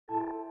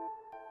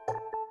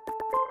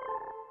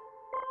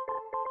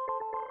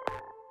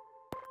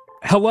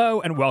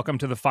Hello and welcome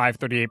to the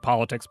 538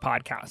 Politics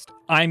Podcast.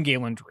 I'm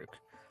Galen Druk.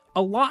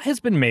 A lot has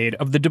been made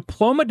of the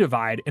diploma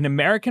divide in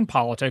American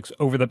politics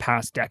over the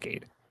past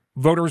decade.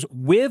 Voters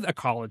with a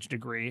college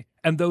degree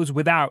and those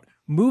without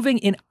moving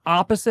in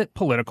opposite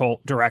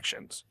political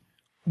directions.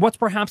 What's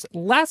perhaps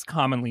less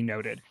commonly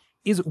noted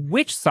is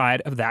which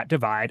side of that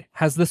divide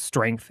has the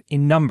strength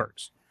in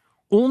numbers.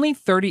 Only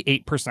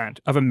 38%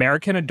 of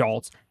American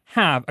adults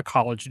have a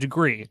college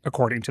degree,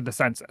 according to the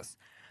Census.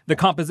 The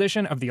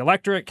composition of the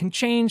electorate can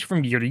change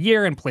from year to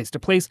year and place to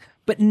place,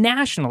 but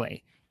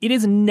nationally, it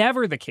is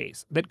never the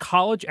case that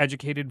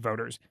college-educated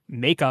voters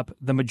make up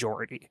the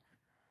majority.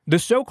 The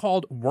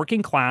so-called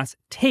working class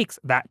takes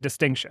that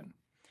distinction.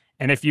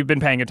 And if you've been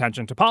paying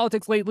attention to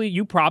politics lately,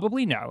 you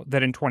probably know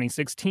that in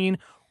 2016,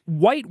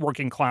 white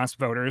working class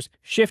voters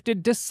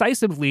shifted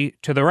decisively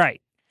to the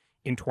right.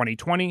 In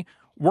 2020,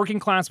 working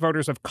class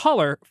voters of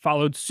color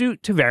followed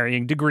suit to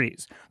varying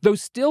degrees, though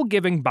still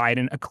giving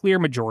Biden a clear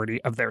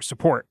majority of their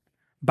support.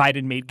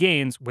 Biden made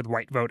gains with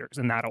white voters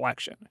in that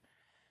election.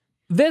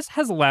 This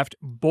has left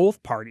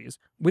both parties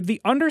with the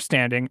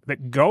understanding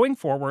that going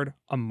forward,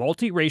 a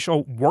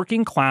multiracial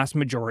working class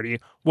majority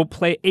will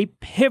play a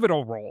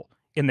pivotal role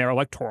in their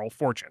electoral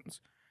fortunes.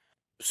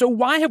 So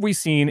why have we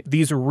seen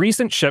these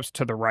recent shifts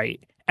to the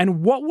right,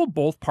 and what will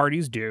both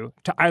parties do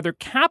to either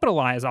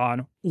capitalize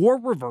on or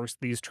reverse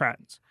these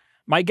trends?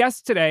 My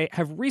guests today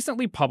have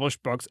recently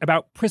published books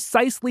about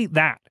precisely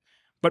that,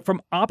 but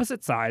from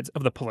opposite sides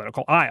of the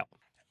political aisle.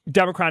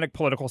 Democratic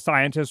political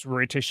scientist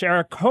Rui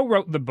Teixeira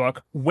co-wrote the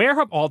book, Where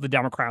Have All the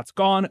Democrats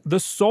Gone? The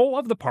Soul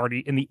of the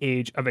Party in the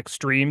Age of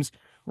Extremes.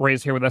 Rui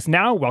is here with us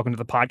now. Welcome to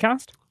the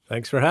podcast.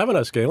 Thanks for having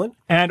us, Galen.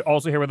 And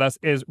also here with us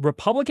is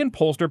Republican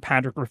pollster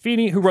Patrick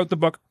Ruffini, who wrote the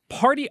book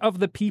Party of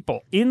the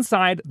People,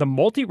 Inside the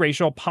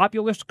Multiracial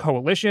Populist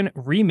Coalition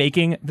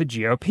Remaking the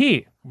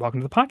GOP.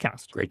 Welcome to the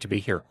podcast. Great to be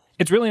here.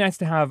 It's really nice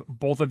to have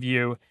both of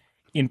you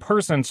in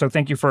person, so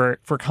thank you for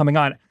coming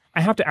on. I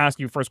have to ask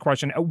you first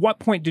question. At what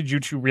point did you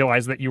two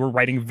realize that you were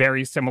writing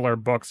very similar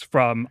books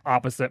from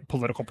opposite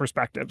political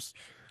perspectives?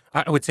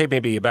 I would say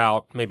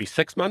maybe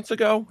 6 months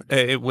ago.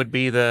 It would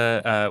be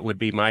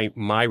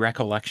my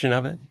recollection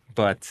of it.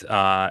 But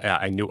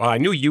I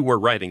knew you were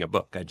writing a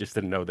book. I just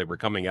didn't know they were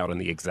coming out on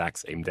the exact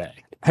same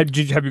day. Have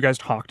you guys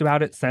talked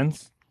about it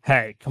since?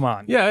 Hey, come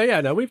on.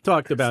 Yeah. No, we've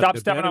talked about it. Stop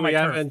stepping on my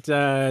turf. We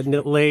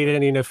haven't laid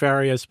any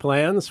nefarious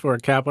plans for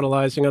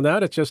capitalizing on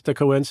that. It's just a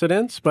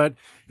coincidence. But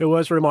it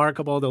was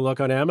remarkable to look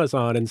on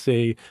Amazon and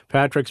see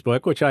Patrick's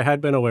book, which I had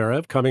been aware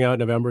of, coming out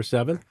November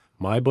 7th.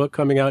 My book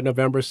coming out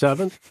November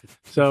 7th.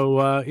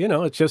 So,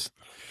 it's just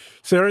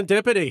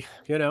serendipity,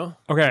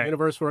 Okay. The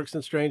universe works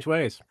in strange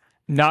ways.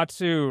 Not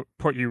to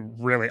put you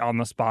really on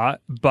the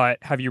spot, but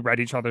have you read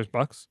each other's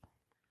books?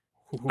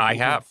 I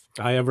have.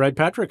 I have read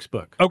Patrick's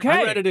book. Okay.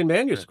 I read it in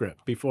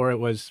manuscript before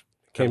it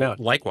came out.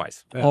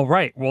 Likewise. Yeah. All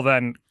right. Well,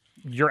 then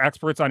you're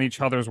experts on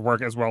each other's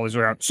work as well as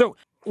your own. So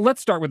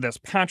let's start with this.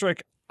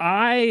 Patrick,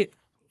 I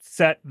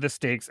set the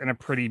stakes in a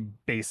pretty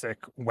basic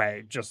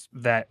way, just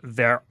that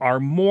there are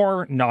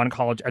more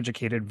non-college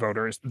educated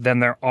voters than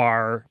there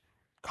are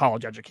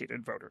college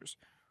educated voters.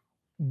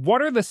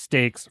 What are the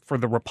stakes for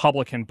the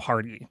Republican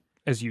Party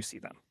as you see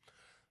them?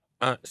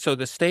 So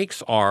the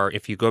stakes are,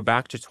 if you go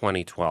back to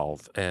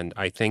 2012, and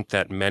I think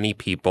that many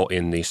people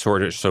in the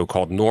sort of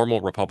so-called normal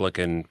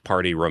Republican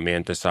Party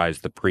romanticize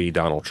the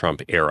pre-Donald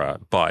Trump era.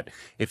 But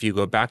if you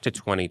go back to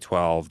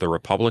 2012, the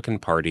Republican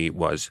Party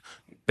was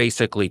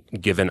basically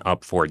given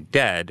up for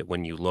dead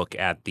when you look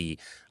at the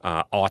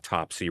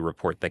autopsy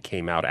report that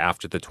came out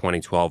after the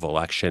 2012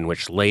 election,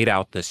 which laid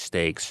out the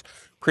stakes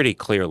pretty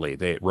clearly.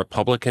 The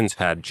Republicans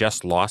had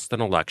just lost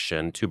an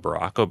election to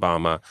Barack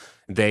Obama.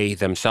 They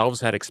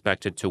themselves had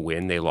expected to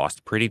win. They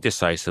lost pretty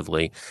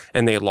decisively,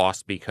 and they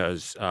lost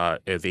because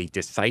of a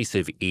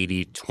decisive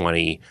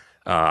 80-20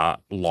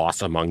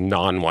 loss among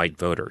non-white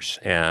voters.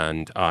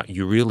 And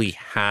you really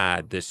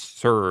had this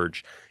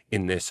surge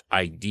in this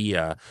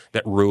idea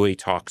that Rui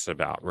talks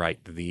about, right?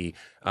 The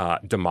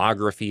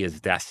demography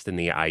is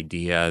destiny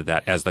idea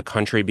that as the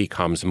country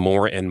becomes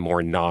more and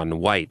more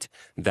non-white,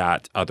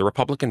 that the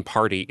Republican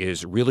Party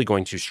is really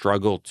going to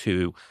struggle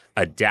to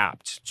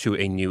adapt to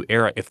a new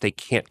era if they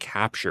can't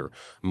capture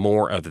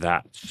more of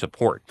that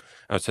support.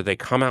 So they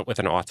come out with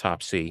an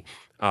autopsy,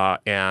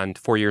 and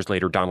 4 years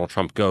later, Donald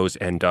Trump goes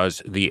and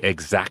does the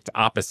exact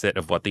opposite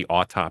of what the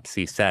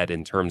autopsy said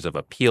in terms of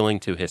appealing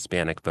to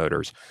Hispanic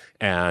voters,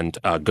 and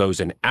goes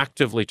and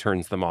actively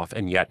turns them off,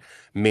 and yet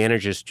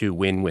manages to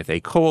win with a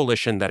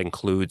coalition that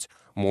includes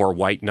more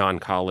white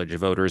non-college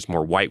voters,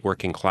 more white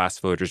working class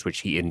voters,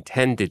 which he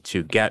intended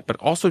to get, but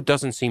also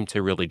doesn't seem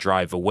to really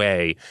drive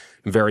away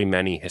very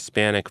many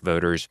Hispanic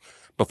voters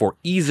before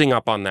easing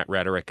up on that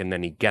rhetoric, and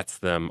then he gets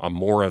them,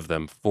 more of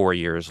them 4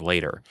 years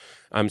later.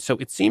 So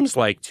it seems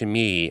like to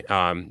me,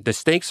 the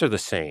stakes are the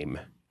same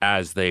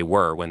as they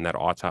were when that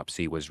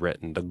autopsy was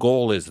written. The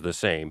goal is the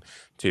same,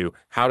 to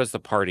how does the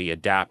party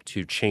adapt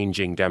to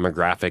changing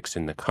demographics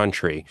in the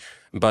country?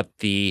 But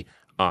the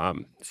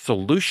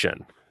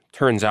solution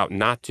turns out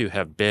not to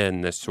have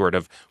been this sort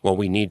of, well,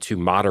 we need to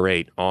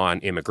moderate on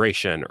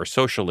immigration or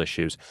social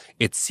issues.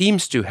 It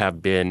seems to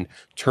have been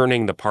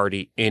turning the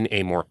party in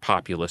a more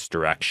populist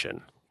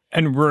direction.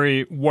 And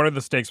Rory, what are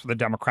the stakes for the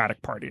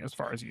Democratic Party as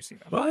far as you see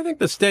them? Well, I think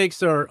the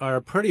stakes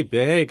are pretty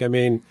big. I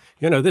mean,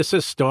 this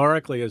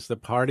historically is the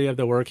party of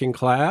the working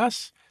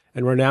class,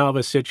 and we're now in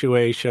a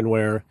situation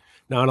where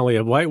not only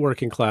have white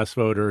working class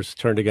voters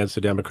turned against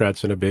the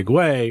Democrats in a big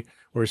way,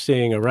 we're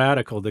seeing a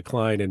radical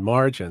decline in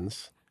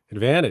margins,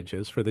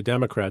 advantages for the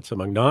Democrats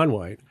among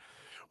non-white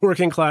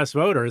working class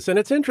voters. And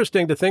it's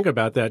interesting to think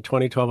about that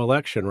 2012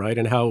 election, right,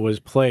 and how it was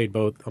played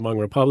both among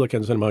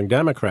Republicans and among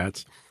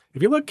Democrats.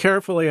 If you look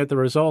carefully at the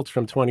results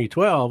from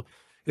 2012,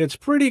 it's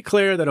pretty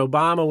clear that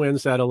Obama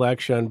wins that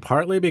election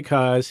partly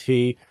because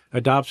he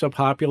adopts a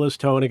populist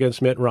tone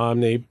against Mitt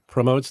Romney,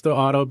 promotes the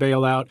auto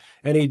bailout,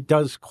 and he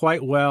does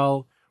quite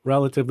well,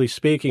 relatively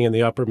speaking, in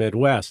the upper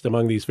Midwest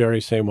among these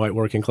very same white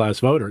working class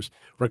voters,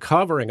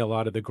 recovering a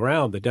lot of the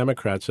ground the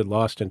Democrats had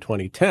lost in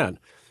 2010.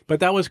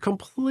 But that was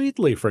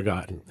completely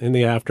forgotten in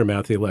the aftermath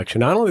of the election.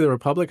 Not only the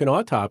Republican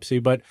autopsy,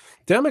 but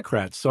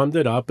Democrats summed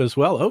it up as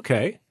well.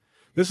 Okay,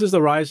 this is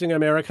the rising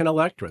American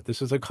electorate.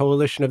 This is a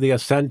coalition of the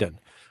ascendant.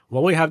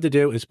 What we have to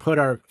do is put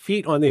our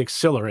feet on the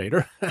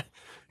accelerator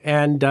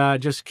and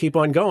just keep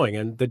on going.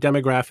 And the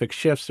demographic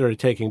shifts that are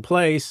taking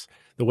place,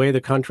 the way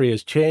the country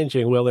is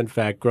changing will, in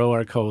fact, grow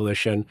our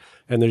coalition.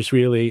 And there's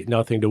really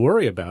nothing to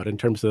worry about in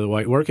terms of the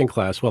white working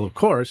class. Well, of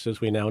course, as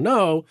we now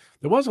know,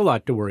 there was a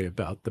lot to worry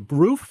about. The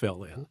roof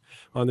fell in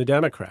on the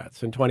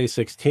Democrats in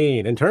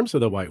 2016 in terms of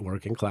the white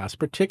working class,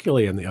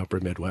 particularly in the upper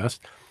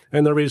Midwest.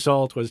 And the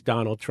result was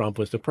Donald Trump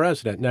was the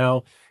president.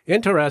 Now,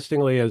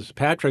 interestingly, as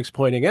Patrick's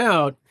pointing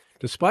out,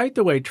 despite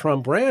the way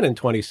Trump ran in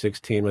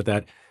 2016 with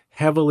that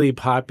heavily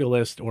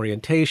populist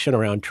orientation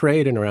around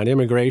trade and around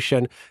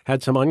immigration,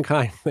 had some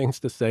unkind things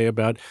to say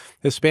about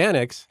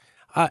Hispanics,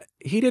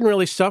 he didn't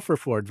really suffer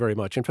for it very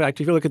much. In fact,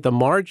 if you look at the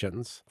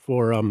margins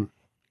for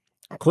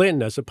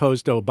Clinton as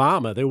opposed to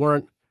Obama,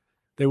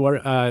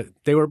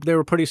 they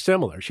were pretty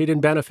similar. She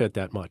didn't benefit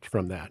that much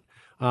from that.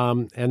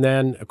 And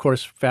then, of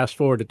course, fast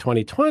forward to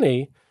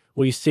 2020,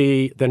 we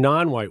see the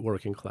non-white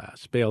working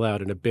class bail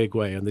out in a big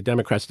way. And the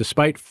Democrats,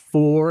 despite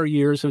 4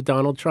 years of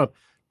Donald Trump,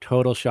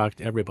 total shock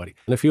to everybody.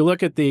 And if you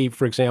look at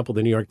for example,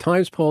 the New York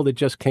Times poll that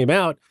just came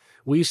out,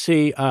 we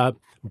see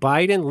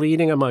Biden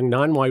leading among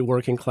non-white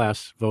working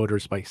class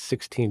voters by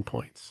 16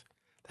 points.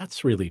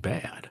 That's really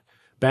bad.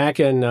 Back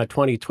in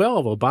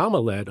 2012,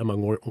 Obama led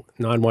among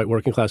non-white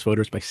working class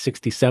voters by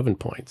 67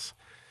 points.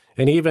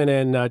 And even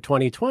in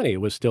 2020,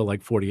 it was still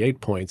like 48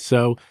 points.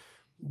 So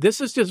this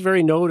is just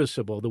very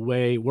noticeable, the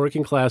way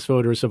working class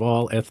voters of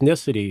all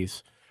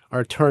ethnicities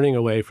are turning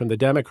away from the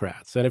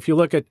Democrats. And if you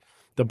look at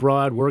the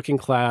broad working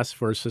class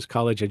versus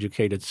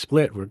college-educated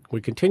split, we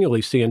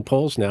continually see in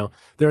polls now,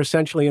 they're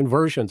essentially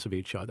inversions of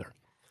each other.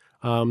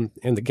 And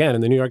again,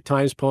 in the New York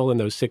Times poll in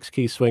those 6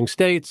 key swing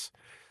states,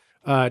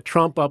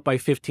 Trump up by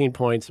 15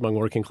 points among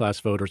working class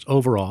voters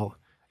overall,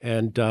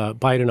 and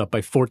Biden up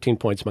by 14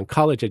 points among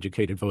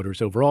college-educated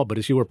voters overall. But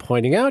as you were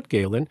pointing out,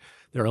 Galen,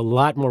 there are a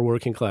lot more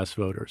working class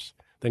voters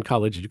than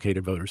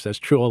college-educated voters. That's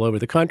true all over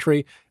the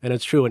country, and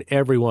it's true in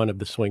every one of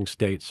the swing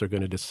states that are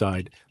going to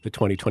decide the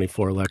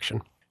 2024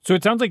 election. So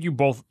it sounds like you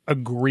both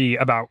agree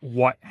about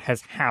what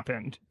has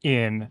happened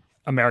in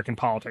American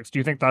politics. Do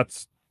you think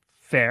that's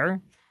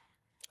fair?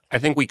 I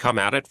think we come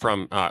at it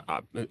from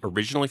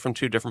originally from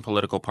 2 different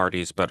political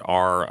parties, but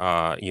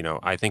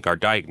I think our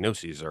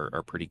diagnoses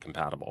are pretty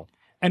compatible.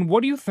 And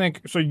what do you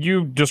think? So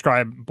you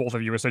describe, both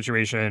of you, a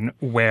situation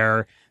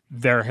where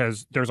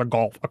there's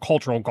a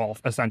cultural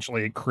gulf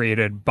essentially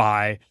created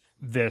by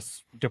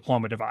this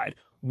diploma divide.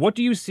 What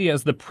do you see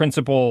as the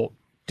principal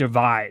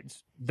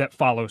divides that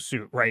follow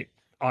suit, right?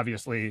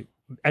 Obviously,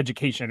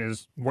 education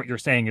is what you're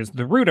saying is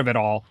the root of it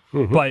all,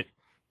 but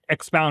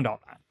expound on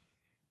that.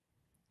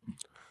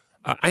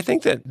 I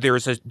think that there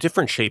is a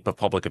different shape of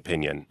public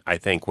opinion. I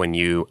think when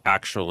you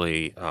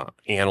actually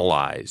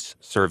analyze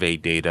survey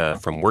data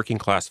from working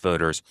class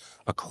voters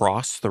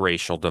across the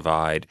racial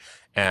divide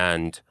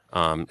and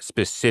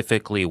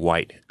specifically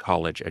white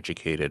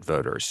college-educated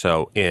voters.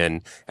 So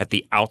at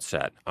the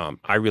outset,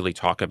 I really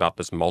talk about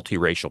this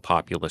multiracial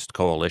populist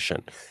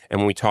coalition. And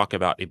when we talk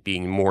about it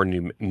being more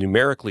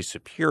numerically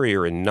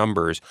superior in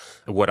numbers,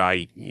 what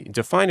I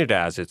define it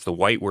as, it's the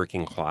white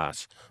working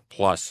class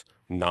plus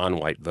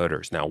non-white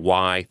voters. Now,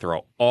 why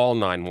throw all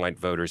non-white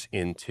voters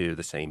into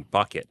the same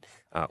bucket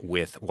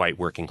with white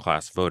working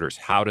class voters?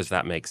 How does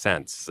that make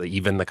sense?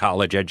 Even the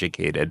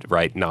college-educated,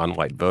 right,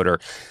 non-white voter.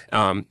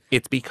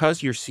 It's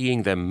because you're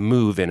seeing them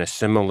move in a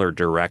similar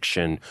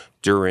direction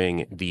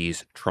during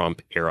these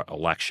Trump-era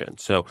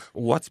elections. So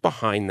what's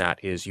behind that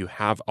is you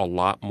have a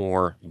lot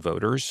more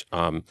voters,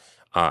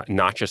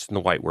 not just in the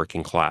white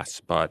working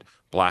class, but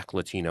Black,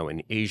 Latino,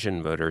 and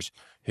Asian voters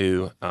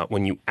who,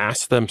 when you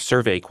ask them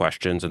survey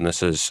questions, and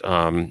this is,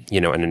 an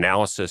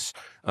analysis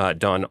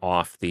done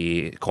off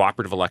the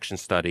cooperative election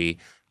study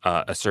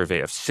a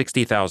survey of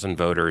 60,000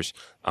 voters,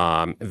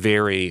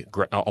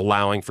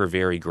 allowing for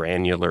very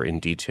granular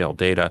and detailed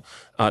data,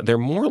 they're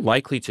more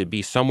likely to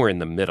be somewhere in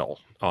the middle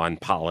on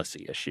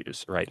policy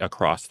issues, right,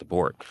 across the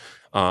board.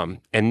 And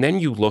then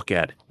you look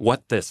at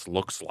what this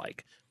looks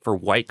like for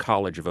white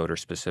college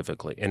voters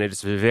specifically. And it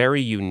is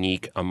very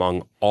unique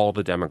among all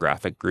the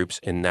demographic groups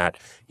in that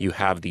you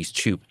have these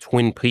two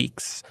twin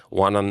peaks,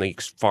 one on the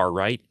far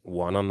right,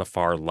 one on the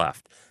far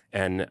left,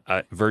 and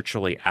a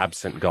virtually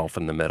absent gulf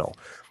in the middle.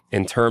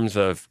 In terms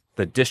of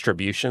the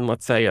distribution,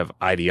 let's say, of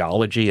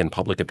ideology and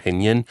public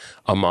opinion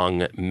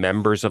among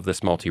members of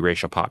this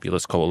multiracial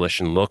populist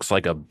coalition looks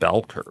like a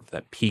bell curve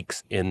that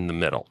peaks in the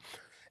middle.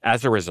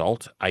 As a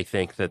result, I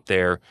think that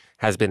there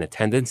has been a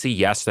tendency,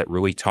 yes, that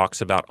Rui talks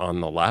about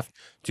on the left,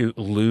 to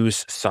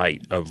lose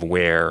sight of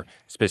where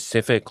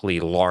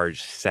specifically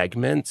large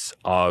segments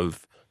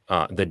of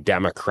the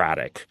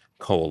Democratic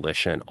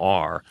coalition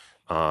are,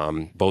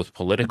 both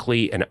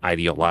politically and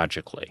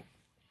ideologically.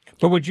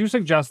 But would you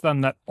suggest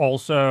then that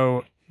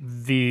also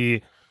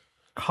the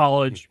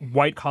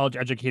white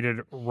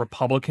college-educated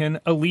Republican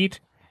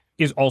elite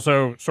is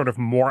also sort of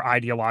more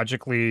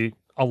ideologically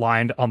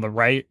aligned on the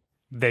right?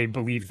 They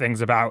believe things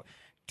about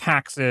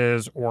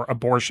taxes or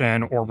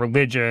abortion or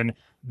religion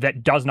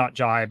that does not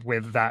jibe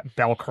with that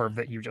bell curve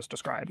that you just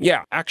described.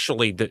 Yeah,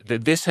 actually,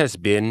 this has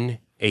been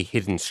a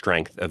hidden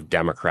strength of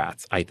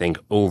Democrats, I think,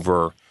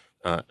 over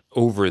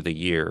the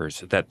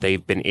years, that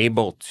they've been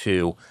able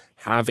to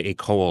have a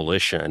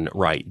coalition,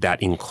 right,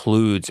 that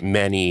includes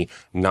many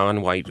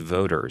non-white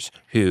voters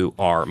who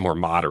are more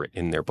moderate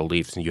in their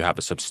beliefs. And you have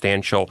a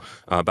substantial,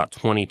 about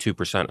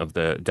 22% of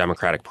the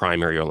Democratic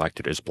primary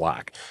electorate is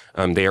Black.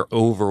 They are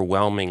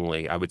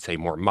overwhelmingly, I would say,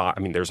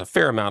 there's a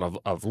fair amount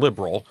of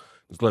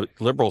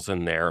liberals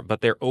in there, but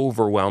they're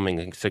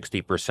overwhelmingly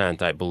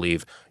 60%, I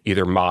believe,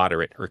 either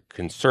moderate or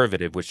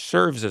conservative, which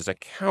serves as a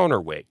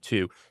counterweight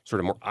to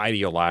sort of more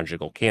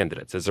ideological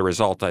candidates. As a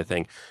result, I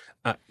think,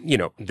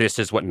 this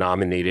is what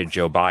nominated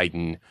Joe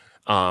Biden.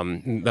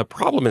 The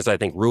problem is, I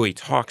think Rui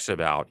talks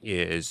about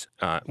is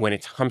when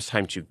it comes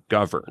time to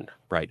govern,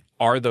 right?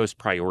 Are those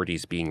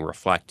priorities being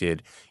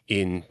reflected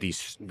in the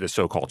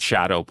so-called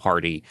shadow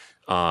party?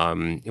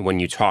 When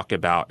you talk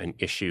about an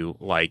issue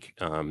like,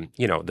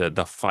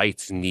 the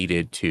fights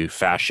needed to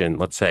fashion,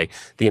 let's say,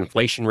 the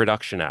Inflation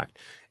Reduction Act,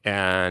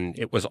 and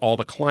it was all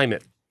the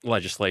climate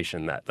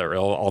legislation that there are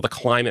all the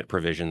climate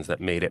provisions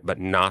that made it, but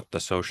not the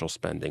social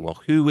spending.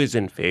 Well, who is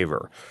in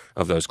favor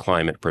of those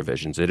climate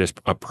provisions? It is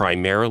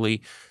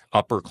primarily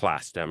upper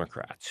class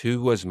Democrats.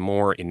 Who was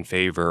more in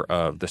favor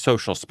of the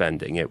social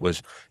spending? It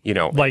was,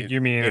 like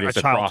you mean it a is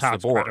child across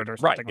tax the board, credit or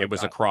right? something It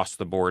was that. across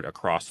the board,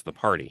 across the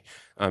party.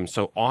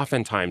 So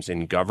oftentimes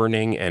in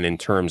governing and in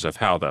terms of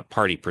how the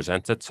party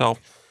presents itself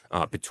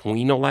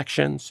between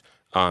elections,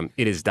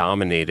 it is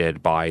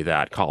dominated by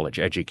that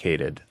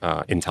college-educated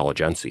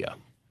intelligentsia.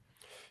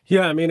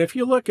 Yeah, I mean, if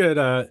you look at,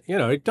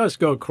 it does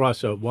go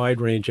across a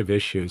wide range of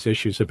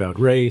issues about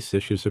race,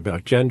 issues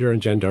about gender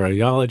and gender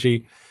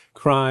ideology,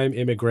 crime,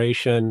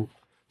 immigration,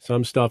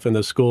 some stuff in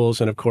the schools,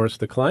 and of course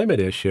the climate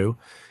issue.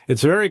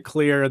 It's very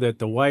clear that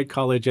the white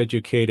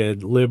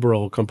college-educated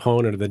liberal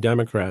component of the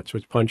Democrats,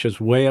 which punches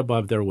way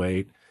above their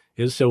weight,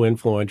 is so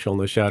influential in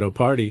the shadow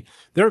party.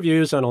 Their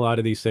views on a lot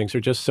of these things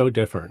are just so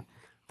different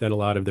than a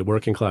lot of the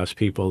working class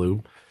people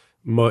who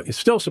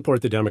still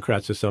support the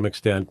Democrats to some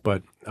extent,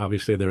 but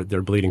obviously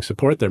they're bleeding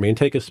support there. I mean,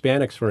 take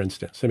Hispanics, for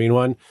instance. I mean,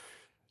 one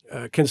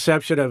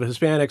conception of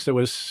Hispanics that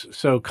was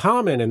so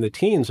common in the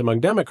teens among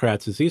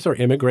Democrats is these are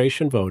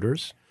immigration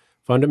voters,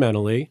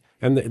 fundamentally,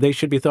 and they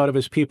should be thought of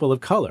as people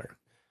of color.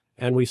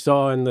 And we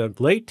saw in the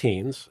late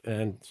teens,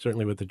 and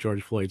certainly with the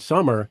George Floyd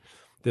summer,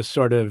 this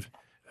sort of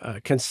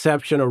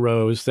conception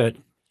arose that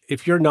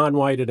if you're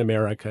non-white in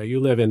America,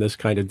 you live in this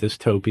kind of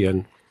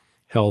dystopian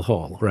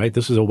hellhole, right?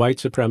 This is a white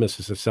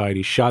supremacist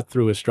society shot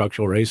through with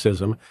structural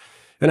racism.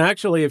 And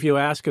actually, if you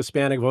ask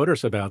Hispanic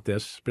voters about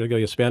this,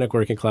 particularly Hispanic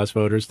working class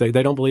voters, they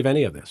don't believe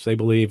any of this. They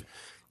believe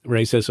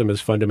racism is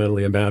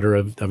fundamentally a matter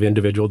of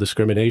individual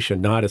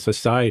discrimination, not a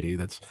society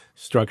that's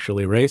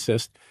structurally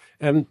racist.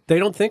 And they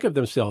don't think of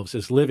themselves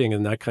as living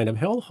in that kind of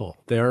hellhole.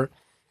 They're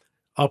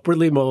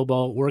upwardly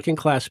mobile, working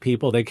class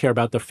people. They care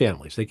about their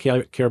families. They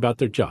care about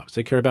their jobs.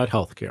 They care about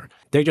health care.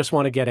 They just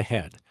want to get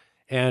ahead.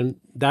 And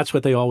that's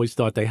what they always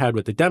thought they had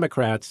with the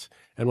Democrats.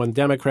 And when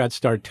Democrats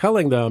start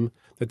telling them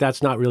that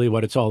that's not really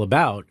what it's all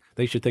about,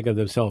 they should think of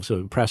themselves as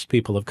oppressed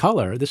people of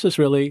color, this is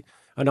really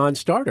a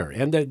non-starter.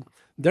 And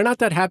they're not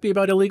that happy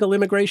about illegal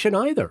immigration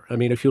either. I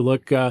mean, if you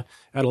look at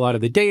a lot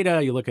of the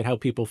data, you look at how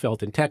people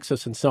felt in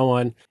Texas and so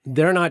on,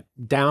 they're not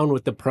down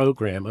with the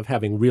program of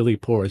having really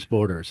porous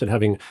borders and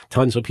having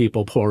tons of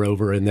people pour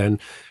over and then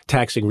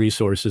taxing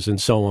resources and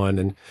so on.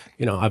 And,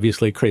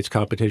 obviously it creates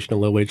competition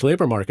in low-wage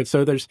labor markets.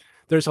 So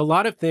there's a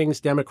lot of things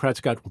Democrats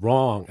got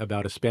wrong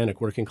about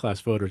Hispanic working class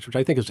voters, which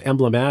I think is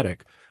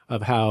emblematic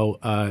of how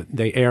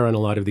they err on a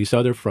lot of these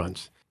other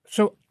fronts.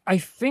 So I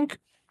think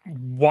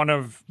one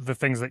of the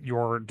things that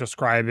you're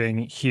describing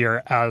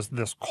here as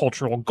this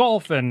cultural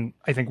gulf, and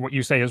I think what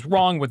you say is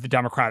wrong with the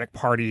Democratic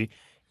Party,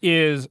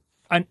 is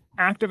an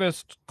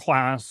activist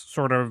class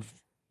sort of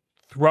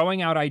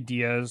throwing out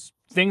ideas,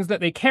 things that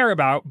they care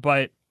about,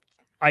 but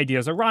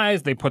ideas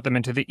arise, they put them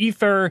into the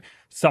ether.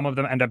 Some of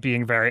them end up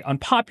being very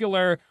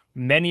unpopular.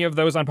 Many of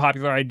those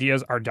unpopular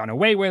ideas are done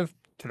away with.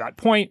 To that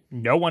point,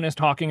 no one is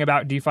talking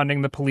about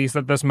defunding the police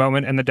at this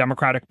moment in the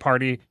Democratic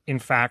Party. In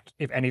fact,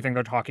 if anything,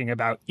 they're talking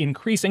about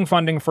increasing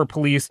funding for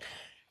police.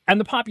 And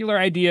the popular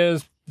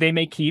ideas they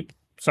may keep.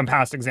 Some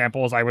past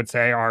examples, I would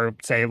say, are,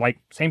 say, like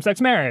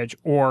same-sex marriage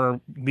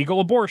or legal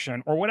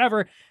abortion or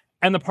whatever,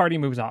 and the party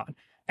moves on.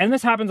 And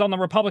this happens on the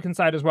Republican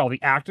side as well. The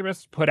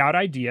activists put out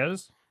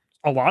ideas.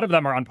 A lot of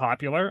them are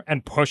unpopular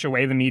and push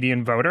away the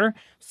median voter.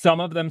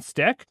 Some of them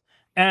stick.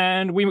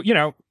 And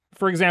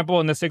for example,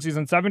 in the 60s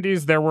and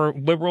 70s, there were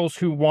liberals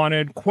who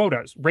wanted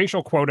quotas,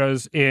 racial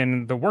quotas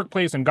in the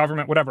workplace and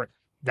government, whatever.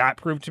 That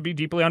proved to be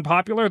deeply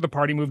unpopular. The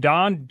party moved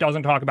on,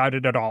 doesn't talk about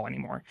it at all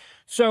anymore.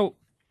 So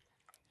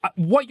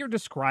what you're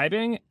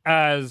describing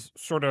as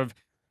sort of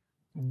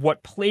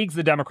what plagues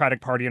the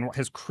Democratic Party and what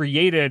has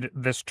created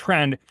this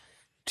trend,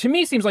 to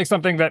me, seems like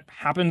something that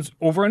happens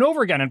over and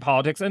over again in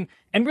politics. And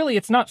really,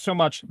 it's not so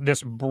much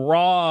this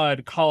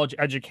broad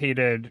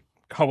college-educated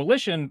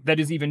coalition that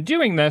is even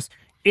doing this.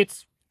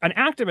 It's an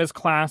activist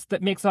class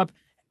that makes up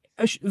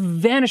a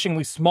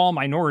vanishingly small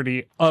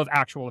minority of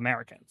actual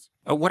Americans.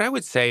 What I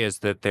would say is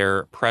that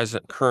there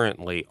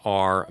currently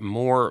are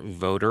more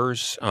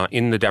voters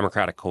in the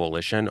Democratic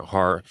coalition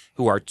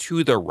who are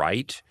to the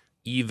right,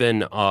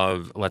 even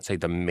of, let's say,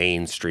 the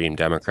mainstream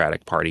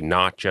Democratic Party,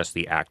 not just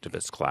the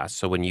activist class.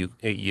 So when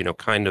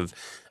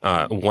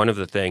one of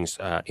the things,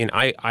 and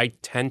I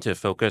tend to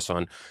focus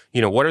on,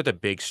 what are the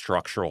big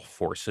structural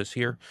forces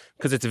here?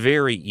 Because it's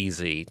very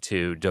easy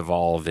to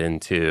devolve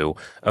into,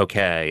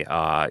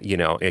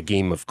 a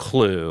game of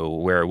Clue,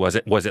 where was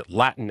it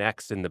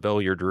Latinx in the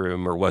billiard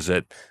room, or was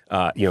it,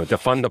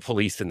 defund the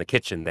police in the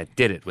kitchen that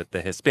did it with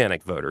the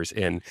Hispanic voters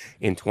in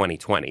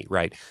 2020,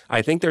 right?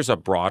 I think there's a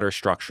broader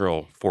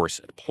structural force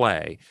at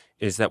play.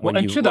 Is that when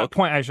that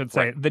point, I should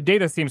say, right, the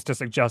data seems to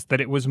suggest that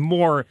it was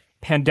more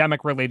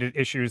pandemic-related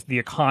issues, the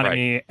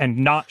economy, right, and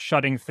not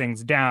shutting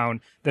things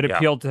down that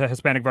appealed to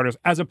Hispanic voters,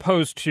 as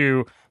opposed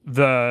to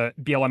the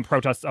BLM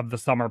protests of the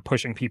summer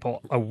pushing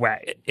people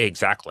away.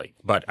 Exactly.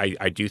 But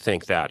I do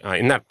think that,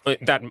 and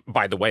that,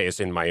 by the way, is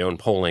in my own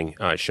polling,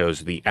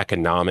 shows the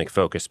economic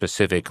focus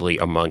specifically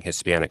among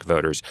Hispanic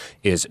voters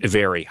is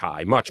very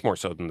high, much more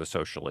so than the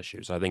social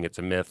issues. I think it's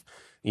a myth.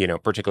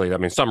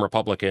 Particularly, some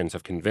Republicans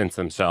have convinced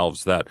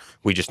themselves that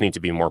we just need to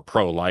be more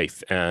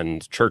pro-life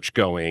and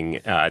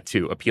church-going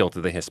to appeal to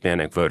the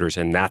Hispanic voters,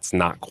 and that's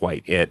not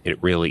quite it.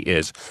 It really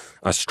is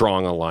a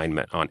strong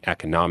alignment on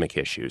economic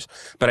issues.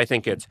 But I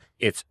think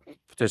it's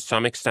to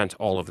some extent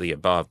all of the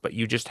above, but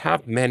you just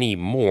have many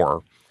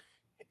more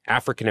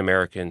African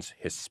Americans,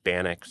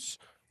 Hispanics,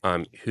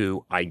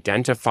 who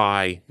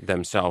identify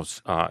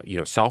themselves,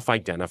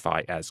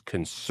 self-identify as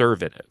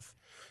conservative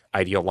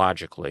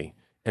ideologically,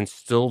 and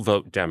still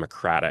vote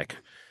Democratic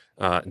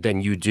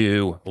than you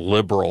do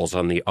liberals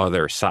on the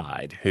other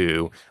side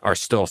who are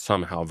still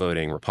somehow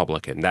voting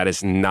Republican.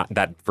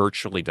 That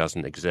virtually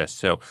doesn't exist.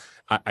 So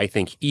I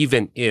think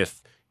even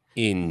if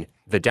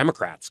the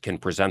Democrats can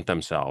present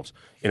themselves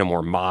in a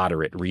more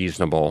moderate,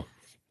 reasonable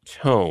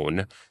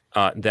tone,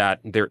 that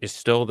there is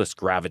still this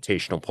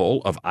gravitational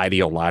pull of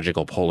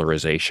ideological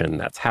polarization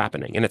that's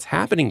happening. And it's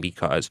happening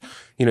because,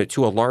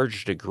 to a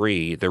large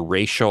degree, the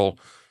racial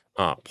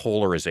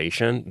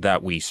polarization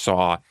that we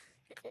saw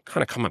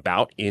kind of come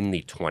about in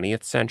the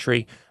 20th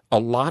century, a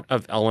lot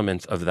of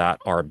elements of that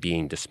are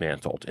being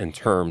dismantled in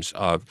terms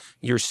of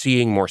you're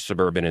seeing more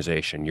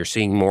suburbanization, you're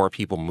seeing more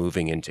people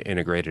moving into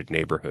integrated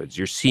neighborhoods,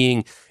 you're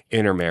seeing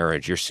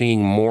intermarriage, you're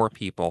seeing more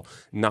people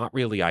not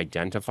really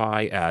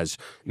identify as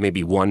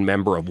maybe one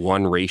member of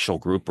one racial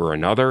group or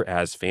another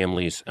as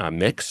families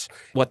mix.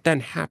 What then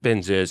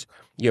happens is,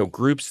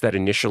 groups that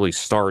initially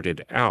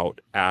started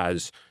out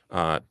as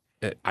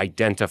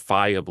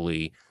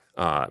identifiably,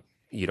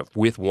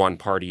 with one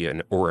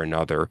party or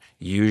another,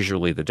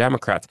 usually the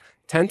Democrats,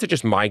 tend to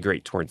just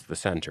migrate towards the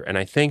center. And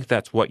I think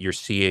that's what you're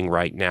seeing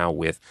right now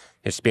with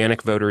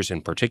Hispanic voters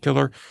in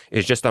particular,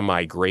 is just a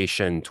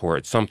migration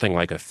towards something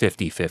like a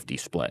 50-50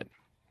 split.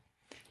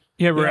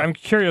 Yeah, I'm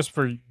curious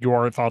for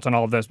your thoughts on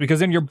all of this,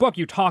 because in your book,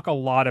 you talk a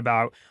lot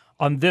about,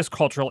 on this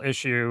cultural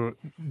issue,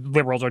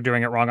 liberals are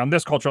doing it wrong. On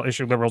this cultural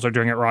issue, liberals are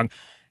doing it wrong.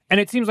 And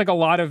it seems like a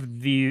lot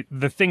of the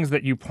things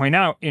that you point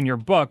out in your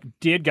book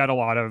did get a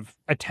lot of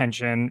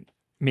attention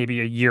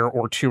maybe a year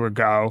or two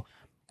ago,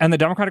 and the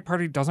Democratic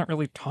Party doesn't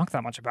really talk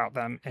that much about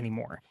them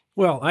anymore.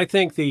 Well, I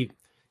think the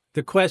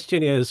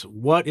question is,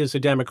 what is a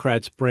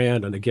Democrat's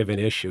brand on a given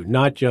issue,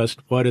 not just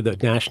what do the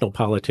national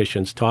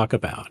politicians talk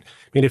about.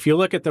 If you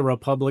look at the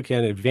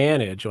Republican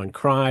advantage on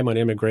crime, on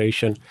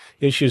immigration,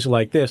 issues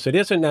like this, it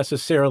isn't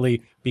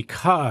necessarily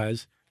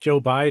because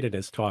Joe Biden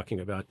is talking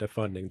about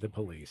defunding the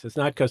police. It's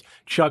not because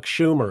Chuck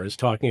Schumer is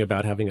talking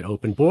about having an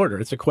open border.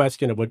 It's a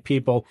question of what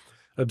people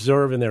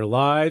observe in their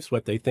lives,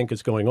 what they think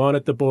is going on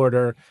at the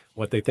border,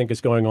 what they think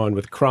is going on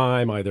with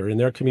crime, either in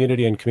their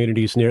community and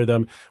communities near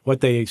them,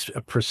 what they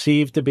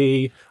perceive to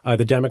be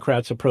the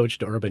Democrats' approach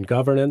to urban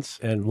governance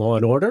and law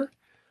and order,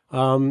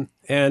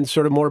 and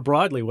sort of more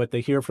broadly, what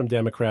they hear from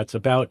Democrats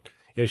about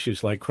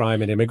issues like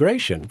crime and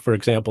immigration. For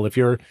example, if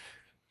you're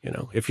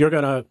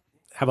going to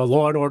have a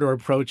law and order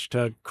approach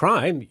to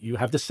crime, you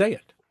have to say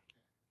it.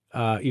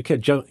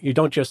 You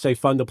don't just say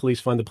fund the police,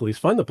 fund the police,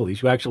 fund the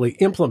police. You actually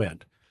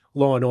implement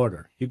law and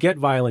order. You get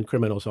violent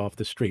criminals off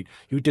the street.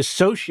 You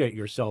dissociate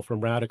yourself from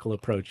radical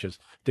approaches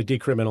to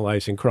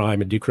decriminalizing crime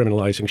and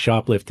decriminalizing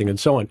shoplifting and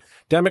so on.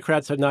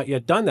 Democrats have not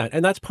yet done that,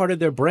 and that's part of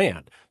their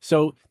brand.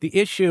 So the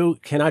issue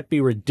cannot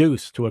be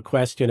reduced to a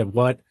question of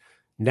what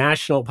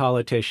national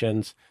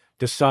politicians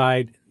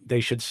decide they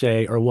should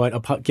say or what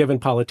a given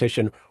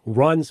politician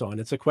runs on.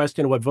 It's a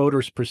question of what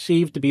voters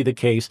perceive to be the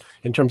case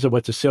in terms of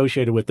what's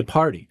associated with the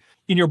party.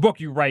 In your book,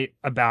 you write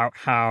about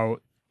how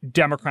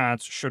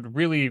Democrats should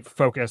really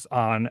focus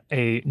on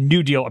a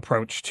New Deal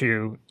approach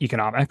to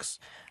economics,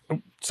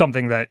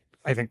 something that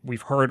I think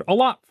we've heard a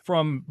lot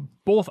from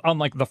both on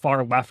like the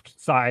far left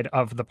side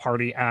of the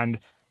party and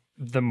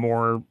the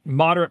more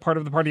moderate part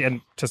of the party.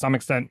 And to some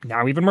extent,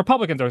 now even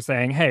Republicans are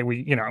saying, hey,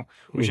 we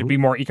should be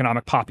more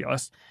economic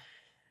populists,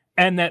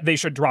 and that they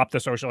should drop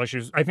the social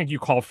issues. I think you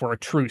call for a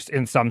truce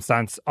in some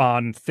sense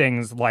on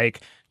things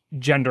like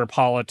gender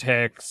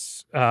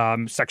politics,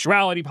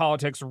 sexuality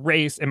politics,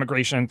 race,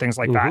 immigration, things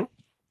like that,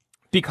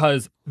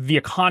 because the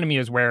economy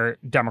is where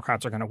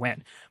Democrats are going to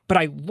win. But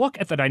I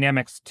look at the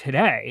dynamics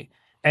today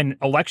and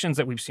elections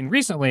that we've seen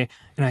recently,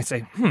 and I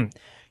say,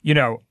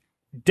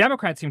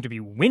 Democrats seem to be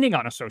winning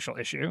on a social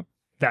issue,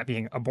 that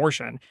being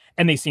abortion,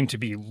 and they seem to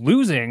be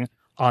losing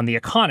on the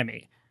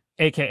economy,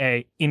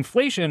 aka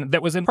inflation,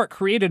 that was in part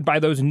created by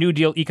those New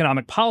Deal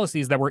economic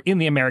policies that were in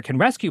the American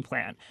Rescue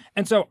Plan.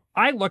 And so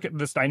I look at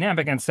this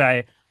dynamic and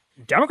say,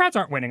 Democrats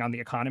aren't winning on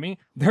the economy.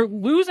 They're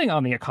losing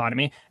on the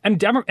economy.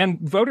 And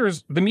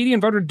voters, the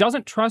median voter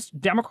doesn't trust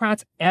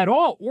Democrats at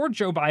all or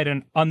Joe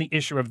Biden on the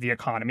issue of the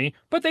economy,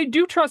 but they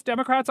do trust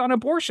Democrats on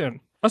abortion,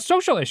 a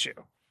social issue.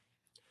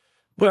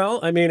 Well,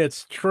 I mean,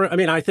 it's true. I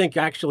mean, I think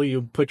actually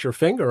you put your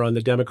finger on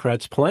the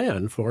Democrats'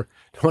 plan for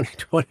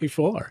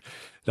 2024.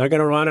 They're going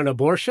to run on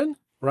abortion,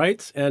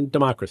 rights, and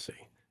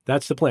democracy.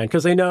 That's the plan,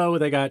 because they know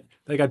they got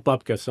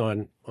bupkis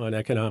on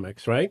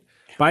economics, right?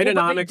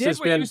 Bidenomics has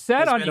been a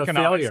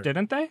failure,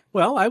 didn't they?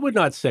 Well, I would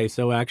not say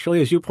so,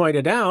 actually. As you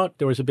pointed out,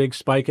 there was a big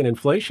spike in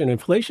inflation.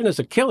 Inflation is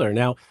a killer.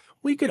 Now,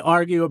 we could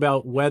argue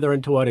about whether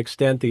and to what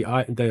extent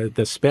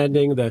the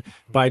spending the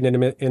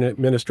Biden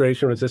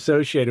administration was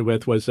associated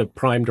with was a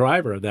prime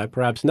driver of that.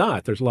 Perhaps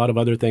not. There's a lot of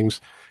other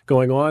things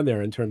going on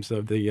there in terms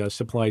of the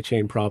supply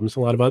chain problems, a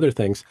lot of other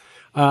things.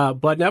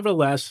 But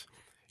nevertheless,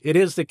 it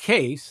is the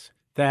case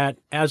that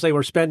as they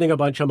were spending a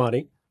bunch of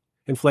money,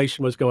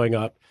 inflation was going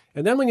up.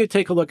 And then when you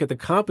take a look at the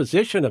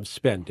composition of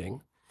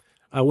spending,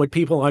 what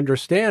people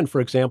understand, for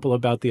example,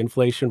 about the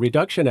Inflation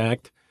Reduction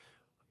Act,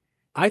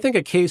 I think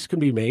a case can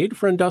be made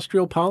for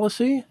industrial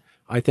policy.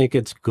 I think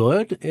it's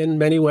good in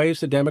many ways.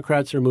 The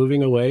Democrats are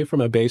moving away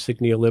from a basic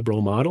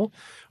neoliberal model.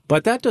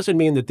 But that doesn't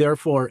mean that,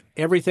 therefore,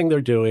 everything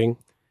they're doing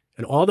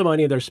and all the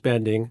money they're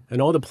spending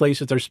and all the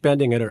places they're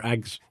spending it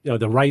are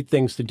the right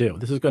things to do.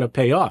 This is going to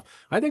pay off.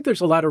 I think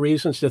there's a lot of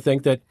reasons to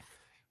think that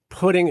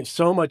putting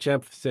so much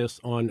emphasis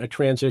on a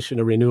transition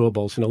to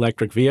renewables and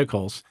electric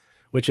vehicles,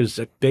 which is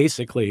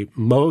basically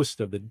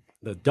most of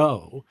the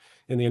dough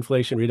in the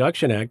Inflation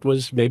Reduction Act,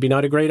 was maybe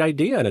not a great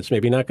idea, and it's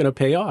maybe not going to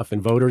pay off.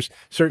 And voters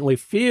certainly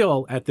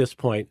feel at this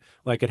point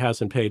like it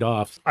hasn't paid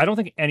off. I don't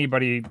think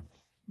anybody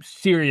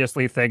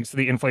seriously thinks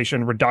the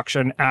Inflation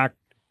Reduction Act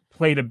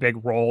played a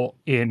big role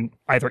in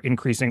either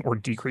increasing or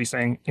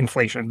decreasing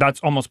inflation. That's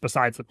almost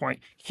besides the point.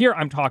 Here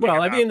I'm talking about...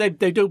 Well, I mean,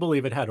 they do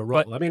believe it had a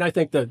role. I mean, I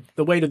think the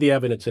weight of the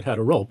evidence it had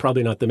a role,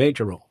 probably not the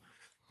major role.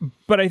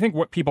 But I think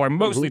what people are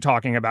mostly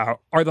talking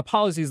about are the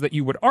policies that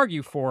you would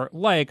argue for,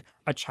 like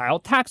a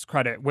child tax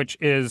credit, which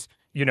is,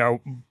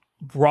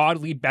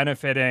 broadly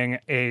benefiting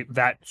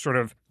that sort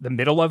of the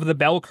middle of the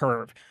bell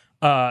curve,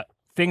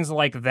 things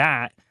like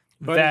that.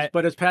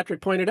 But as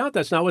Patrick pointed out,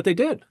 that's not what they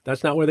did.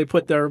 That's not where they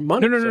put their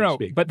money, so to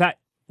speak. But that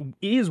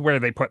is where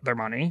they put their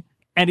money,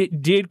 and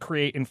it did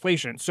create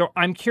inflation. So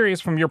I'm curious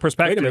from your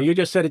perspective. Wait a minute, you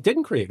just said it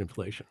didn't create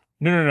inflation.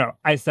 No.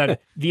 I said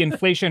the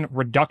Inflation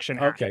Reduction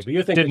Act. Okay, but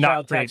you think the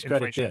child tax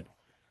credit did?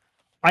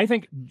 I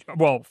think,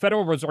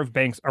 Federal Reserve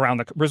banks around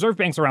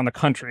the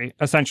country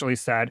essentially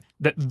said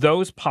that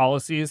those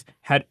policies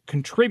had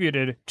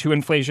contributed to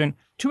inflation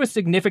to a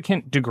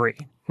significant degree,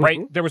 right?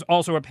 Mm-hmm. There was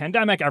also a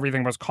pandemic.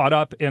 Everything was caught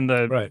up in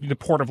the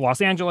port of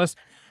Los Angeles.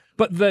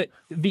 But the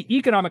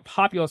economic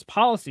populist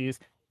policies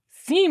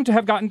seem to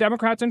have gotten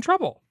Democrats in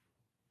trouble.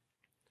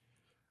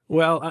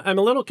 Well, I'm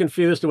a little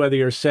confused whether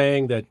you're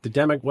saying that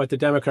what the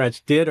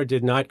Democrats did or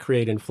did not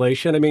create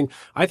inflation. I mean,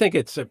 I think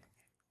it's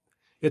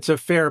a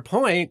fair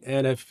point,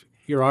 and if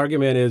your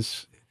argument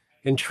is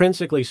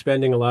intrinsically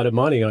spending a lot of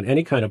money on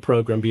any kind of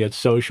program, be it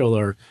social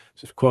or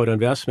quote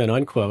investment,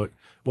 unquote,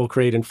 will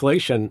create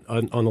inflation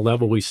on the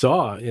level we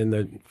saw in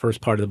the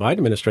first part of the Biden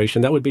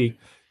administration, it would be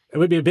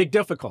a big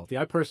difficulty.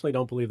 I personally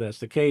don't believe that's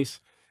the case,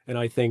 and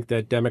I think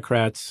that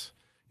Democrats,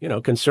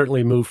 can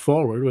certainly move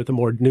forward with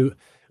a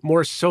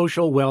more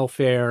social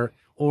welfare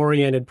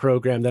oriented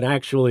program that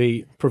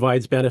actually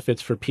provides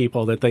benefits for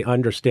people that they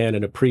understand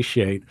and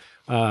appreciate,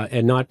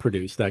 and not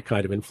produce that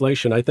kind of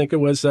inflation. I think it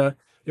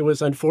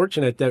was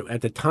unfortunate that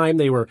at the time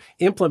they were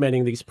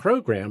implementing these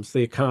programs,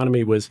 the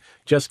economy was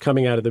just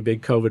coming out of the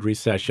big COVID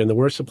recession. There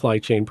were supply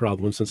chain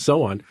problems and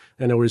so on,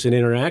 and there was an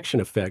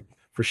interaction effect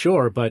for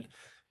sure. But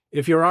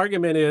if your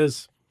argument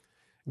is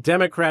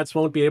Democrats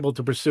won't be able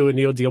to pursue a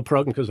New Deal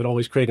program because it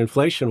always create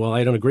inflation, well,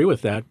 I don't agree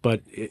with that.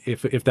 But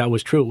if that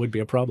was true, it would be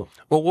a problem.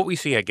 Well, what we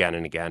see again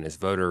and again is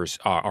voters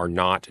are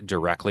not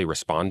directly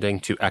responding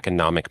to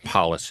economic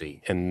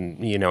policy.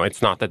 And,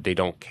 it's not that they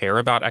don't care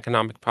about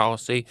economic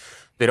policy.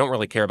 They don't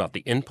really care about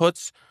the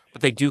inputs,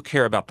 but they do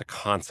care about the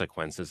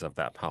consequences of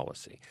that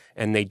policy.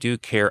 And they do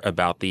care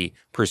about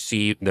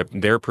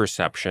their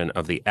perception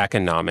of the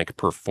economic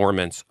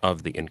performance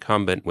of the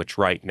incumbent, which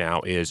right now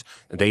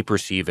they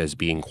perceive as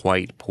being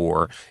quite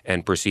poor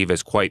and perceive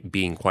as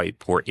being quite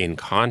poor in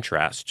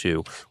contrast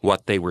to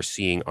what they were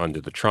seeing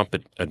under the Trump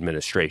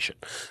administration.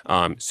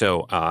 I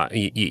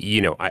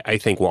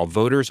think while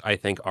voters,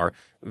 are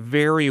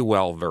very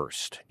well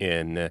versed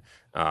in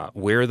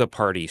where the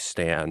parties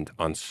stand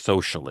on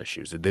social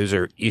issues. Those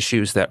are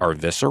issues that are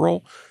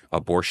visceral.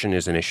 Abortion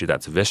is an issue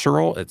that's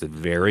visceral. It's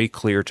very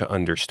clear to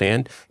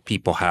understand.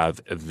 People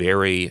have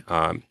it's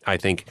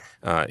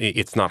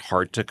not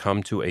hard to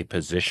come to a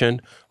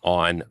position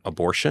on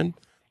abortion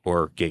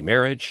or gay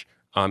marriage.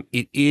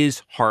 It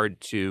is hard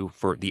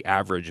for the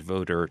average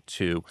voter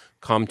to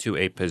come to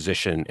a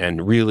position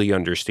and really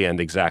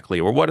understand exactly,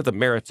 or what are the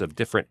merits of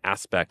different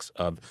aspects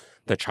of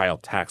the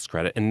child tax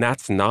credit. And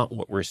that's not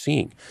what we're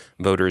seeing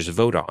voters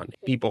vote on.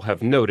 People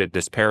have noted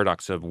this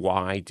paradox of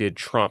why did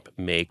Trump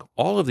make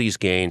all of these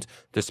gains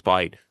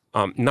despite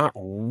not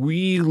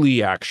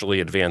really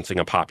actually advancing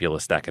a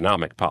populist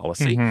economic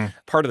policy. Mm-hmm.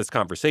 Part of this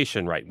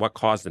conversation, right, what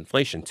caused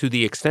inflation? To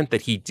the extent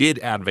that he did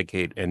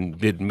advocate and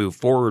did move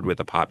forward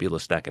with a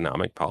populist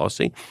economic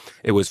policy,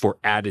 it was for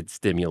added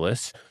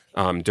stimulus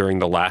during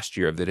the last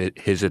year of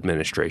his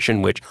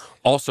administration, which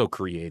also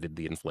created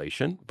the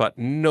inflation. But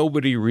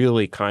nobody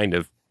really kind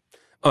of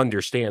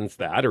understands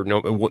that, or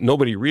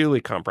nobody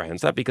really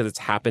comprehends that because it's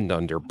happened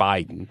under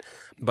Biden.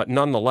 But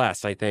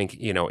nonetheless, I think,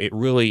 it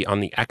really, on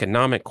the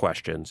economic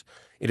questions,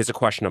 it is a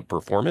question of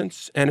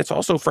performance. And it's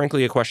also,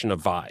 frankly, a question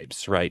of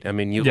vibes, right? I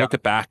mean, you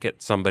look back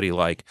at somebody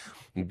like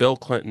Bill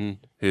Clinton,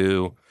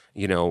 who,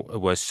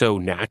 was so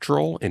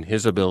natural in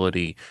his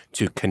ability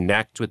to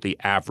connect with the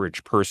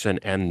average person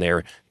and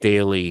their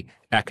daily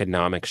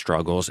economic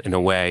struggles in a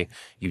way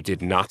you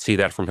did not see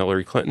that from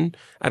Hillary Clinton.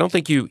 I don't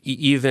think you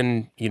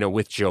even,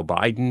 with Joe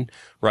Biden,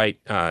 right?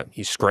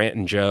 He's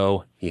Scranton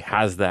Joe. He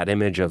has that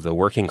image of the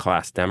working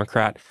class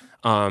Democrat.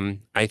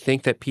 I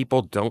think that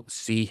people don't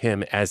see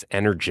him as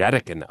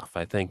energetic enough.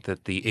 I think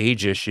that the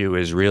age issue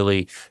is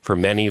really, for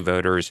many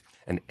voters,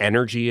 an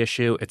energy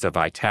issue. It's a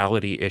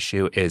vitality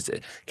issue.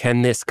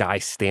 Can this guy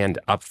stand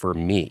up for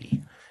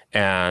me?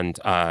 And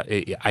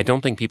I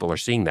don't think people are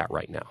seeing that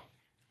right now.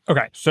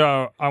 Okay,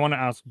 so I want to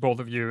ask both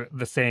of you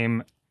the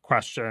same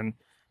question.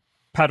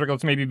 Patrick,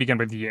 let's maybe begin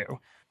with you.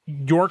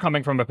 You're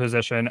coming from a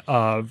position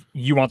of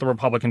you want the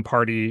Republican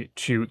Party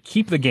to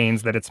keep the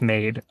gains that it's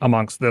made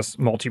amongst this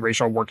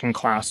multiracial working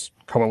class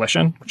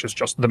coalition, which is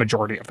just the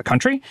majority of the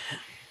country,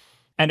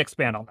 and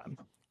expand on them.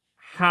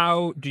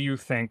 How do you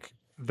think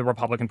the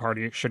Republican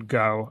Party should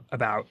go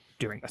about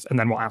doing this? And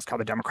then we'll ask how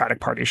the Democratic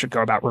Party should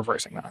go about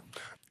reversing that.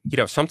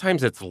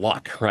 Sometimes it's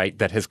luck, right,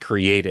 that has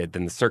created,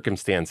 and the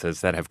circumstances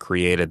that have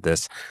created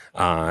this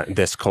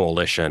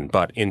coalition.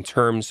 But in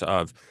terms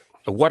of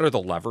what are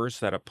the levers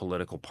that a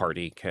political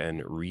party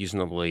can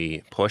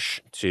reasonably push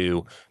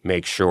to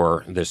make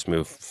sure this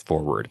moves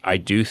forward? I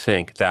do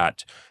think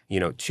that,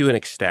 to an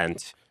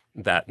extent,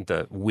 that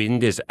the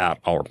wind is at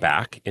our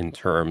back in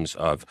terms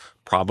of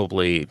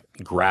probably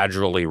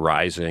gradually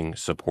rising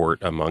support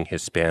among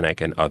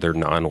Hispanic and other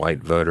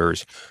non-white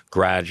voters,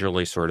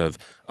 gradually sort of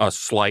a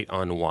slight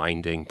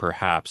unwinding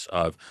perhaps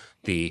of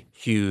the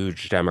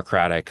huge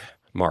Democratic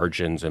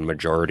margins and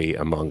majority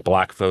among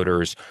Black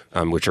voters,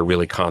 which are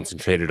really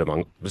concentrated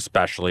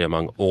especially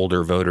among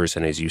older voters,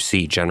 and as you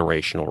see,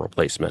 generational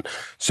replacement.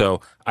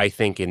 So I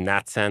think in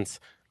that sense,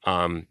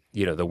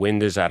 the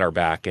wind is at our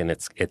back and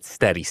it's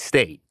steady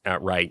state,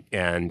 right?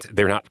 And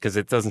they're not, because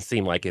it doesn't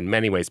seem like in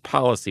many ways,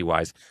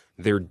 policy-wise,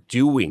 they're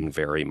doing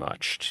very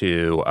much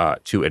to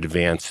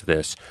advance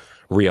this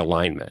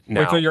realignment.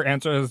 Now, wait till your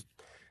answer is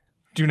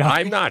do not.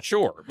 I'm not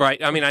sure,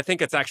 right? I mean, I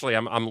think it's actually,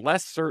 I'm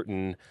less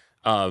certain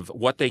of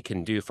what they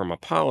can do from a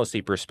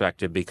policy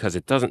perspective, because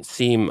it doesn't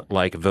seem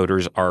like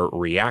voters are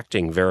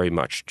reacting very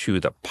much to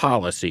the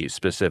policies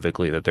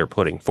specifically that they're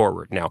putting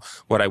forward. Now,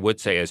 what I would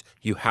say is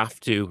you have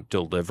to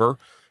deliver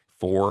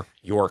for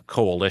your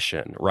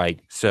coalition, right?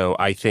 So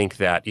I think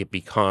that it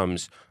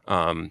becomes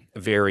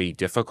very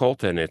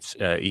difficult, and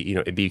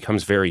it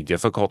becomes very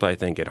difficult, I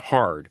think, and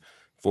hard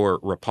for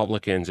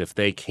Republicans if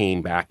they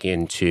came back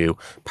into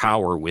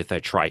power with a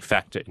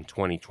trifecta in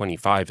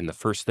 2025. And the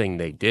first thing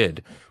they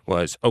did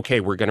was, okay,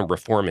 we're going to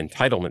reform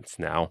entitlements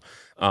now.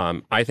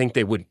 I think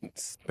they would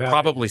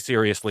probably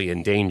seriously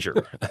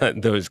endanger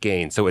those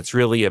gains. So it's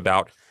really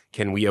about,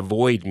 can we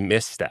avoid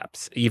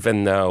missteps,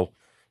 even though,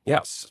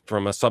 yes,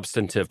 from a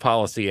substantive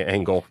policy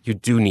angle, you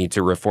do need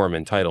to reform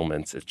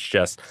entitlements. It's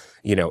just,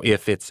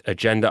 if it's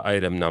agenda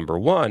item number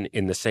one,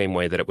 in the same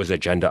way that it was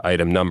agenda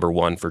item number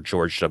one for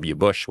George W.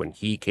 Bush when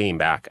he came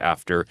back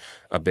after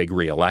a big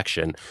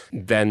reelection,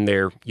 then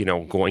they're,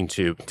 going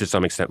to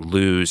some extent,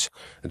 lose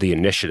the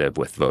initiative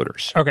with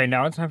voters. Okay,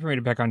 now it's time for me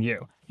to pick on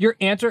you. Your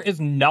answer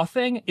is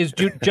nothing,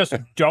 just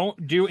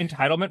don't do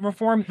entitlement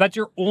reform. That's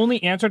your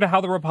only answer to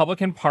how the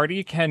Republican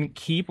Party can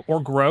keep or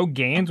grow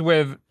gains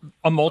with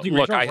a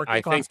multiracial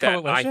working class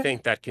coalition? I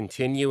think that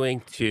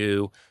continuing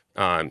to,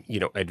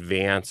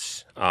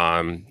 advance,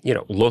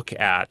 look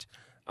at,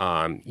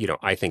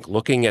 I think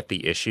looking at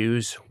the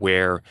issues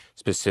where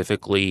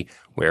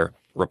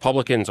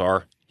Republicans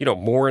are,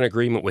 more in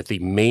agreement with the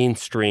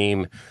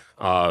mainstream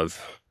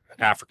of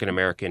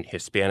African-American,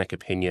 Hispanic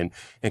opinion,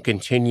 and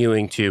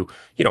continuing to,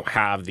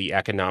 have the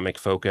economic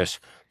focus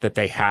that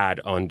they had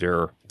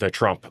under the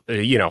Trump,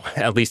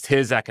 at least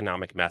his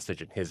economic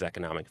message and his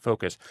economic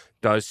focus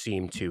does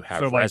seem to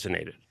have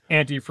resonated.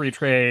 Anti-free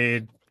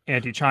trade,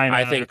 anti-China,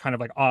 I think kind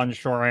of like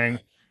onshoring.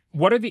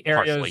 What are the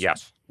areas? Partially,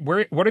 yes.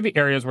 What are the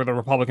areas where the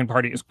Republican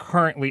Party is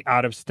currently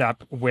out of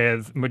step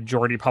with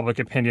majority public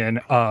opinion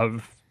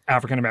of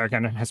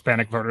African-American and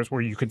Hispanic voters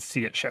where you could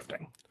see it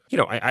shifting?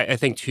 I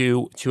think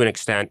to an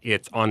extent,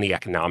 it's on the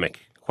economic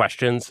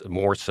questions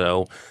more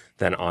so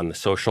than on the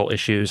social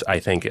issues. I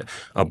think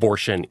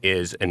abortion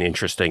is an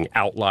interesting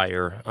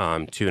outlier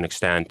to an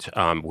extent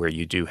where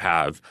you do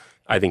have,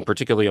 I think,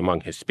 particularly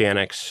among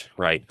Hispanics,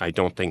 right? I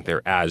don't think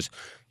they're as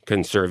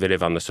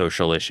conservative on the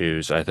social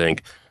issues. I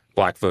think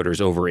Black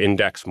voters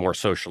over-index more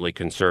socially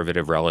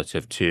conservative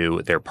relative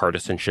to their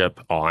partisanship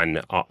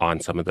on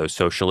some of those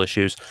social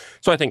issues.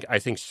 So I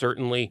think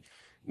certainly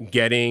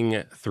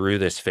getting through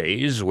this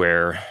phase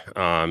where,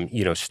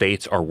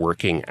 states are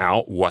working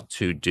out what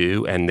to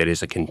do and that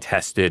is a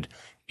contested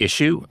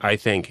issue, I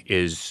think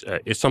is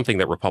something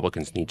that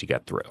Republicans need to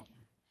get through.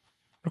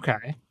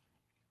 Okay.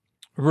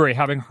 Rory,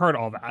 having heard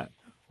all that,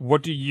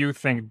 what do you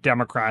think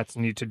Democrats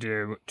need to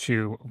do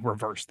to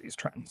reverse these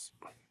trends?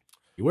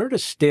 We're at a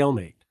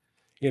stalemate.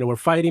 We're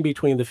fighting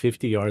between the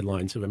 50-yard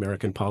lines of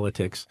American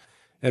politics.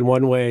 And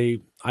one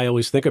way I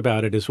always think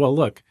about it is, well,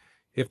 look,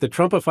 if the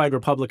Trumpified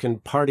Republican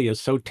Party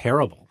is so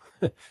terrible,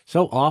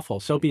 so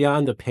awful, so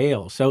beyond the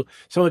pale, so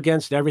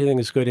against everything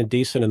that's good and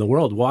decent in the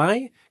world,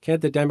 why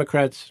can't the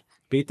Democrats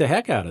beat the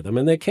heck out of them?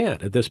 And they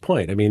can't at this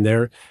point. I mean,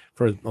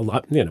 for a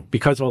lot,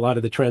 because of a lot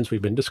of the trends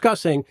we've been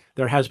discussing,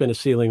 there has been a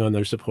ceiling on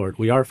their support.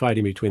 We are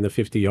fighting between the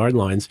 50-yard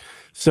lines.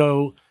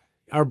 So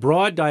our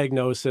broad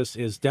diagnosis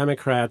is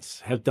Democrats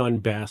have done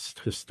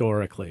best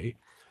historically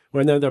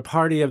when they're the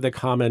party of the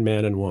common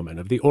man and woman,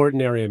 of the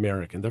ordinary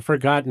American, the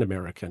forgotten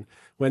American,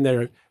 when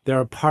they're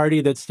a party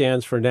that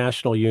stands for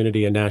national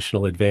unity and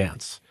national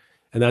advance.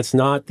 And that's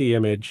not the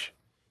image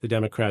the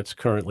Democrats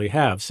currently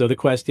have. So the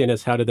question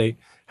is, how do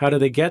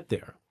they get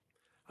there?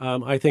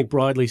 I think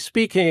broadly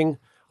speaking,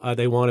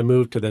 they want to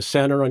move to the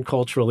center on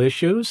cultural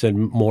issues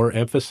and more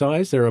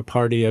emphasize they're a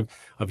party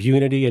of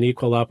unity and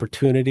equal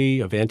opportunity,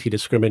 of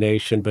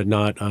anti-discrimination, but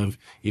not of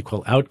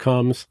equal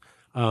outcomes.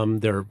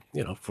 They're,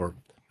 for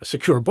a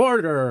secure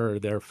border,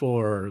 they're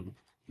for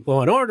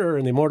law and order,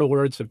 in the immortal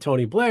words of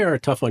Tony Blair,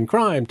 tough on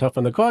crime, tough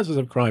on the causes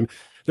of crime.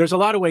 There's a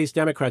lot of ways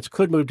Democrats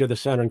could move to the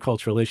center on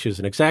cultural issues,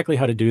 and exactly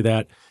how to do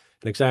that,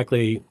 and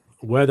exactly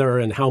whether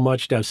and how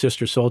much to have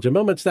sister soldier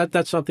moments,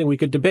 that's something we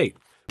could debate.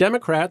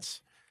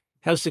 Democrats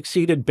have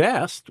succeeded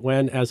best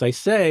when, as I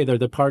say, they're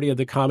the party of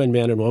the common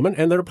man and woman,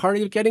 and they're a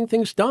party of getting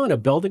things done,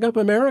 of building up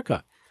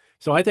America.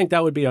 So I think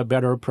that would be a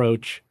better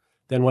approach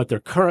than what they're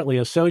currently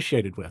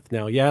associated with.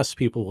 Now, yes,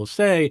 people will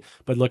say,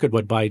 but look at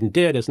what Biden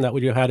did. Isn't that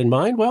what you had in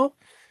mind? Well,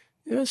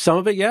 some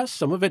of it, yes,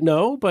 some of it,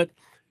 no. But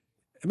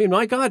I mean,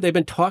 my God, they've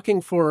been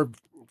talking for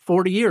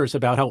 40 years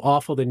about how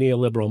awful the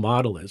neoliberal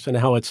model is and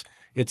how it's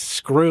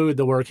screwed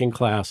the working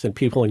class and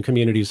people in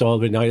communities all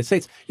over the United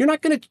States. You're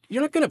not going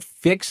to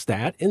fix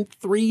that in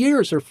 3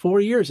 years or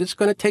 4 years. It's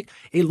going to take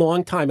a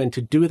long time. And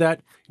to do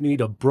that, you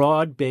need a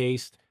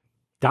broad-based,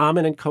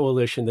 dominant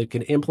coalition that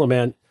can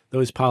implement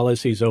those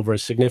policies over a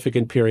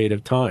significant period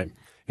of time.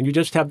 And you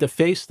just have to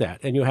face that.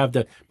 And you have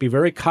to be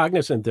very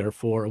cognizant,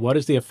 therefore, what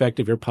is the effect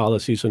of your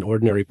policies on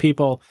ordinary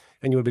people?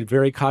 And you would be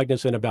very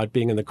cognizant about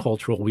being in the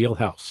cultural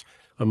wheelhouse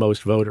of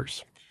most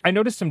voters. I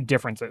noticed some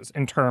differences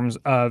in terms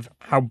of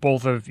how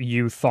both of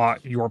you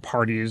thought your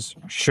parties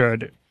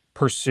should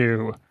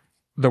pursue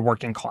the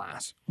working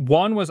class.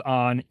 One was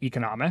on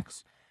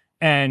economics,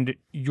 and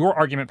your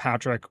argument,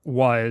 Patrick,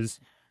 was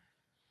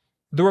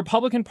the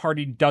Republican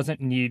Party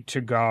doesn't need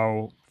to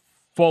go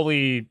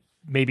fully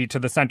maybe to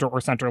the center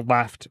or center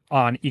left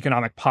on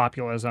economic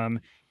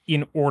populism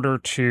in order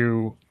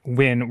to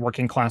win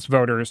working class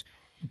voters.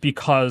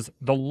 because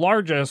the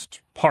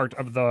largest part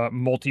of the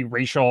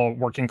multiracial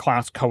working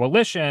class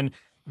coalition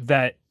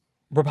that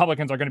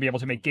Republicans are going to be able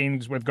to make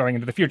gains with going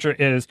into the future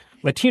is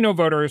Latino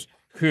voters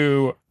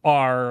who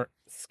are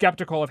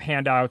skeptical of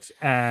handouts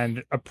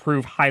and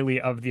approve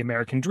highly of the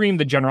American dream,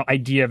 the general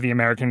idea of the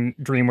American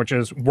dream, which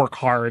is work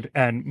hard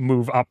and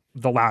move up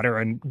the ladder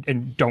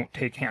and don't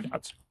take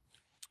handouts.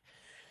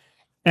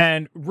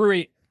 And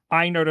Rui,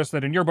 I noticed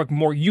that in your book,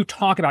 you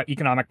talk about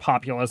economic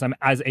populism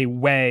as a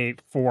way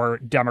for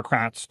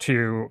Democrats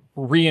to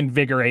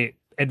reinvigorate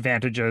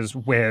advantages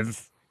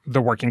with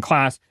the working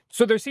class.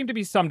 So there seemed to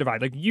be some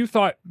divide. Like, you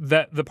thought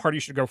that the party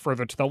should go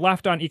further to the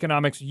left on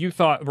economics. You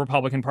thought the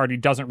Republican Party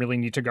doesn't really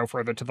need to go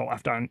further to the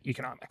left on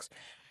economics.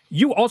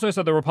 You also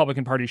said the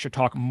Republican Party should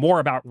talk more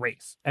about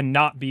race and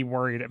not be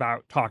worried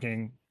about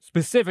talking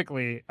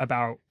specifically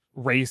about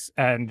race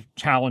and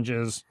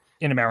challenges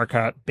in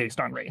America based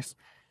on race.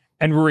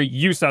 And Rui,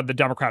 you said the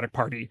Democratic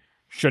Party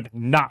should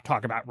not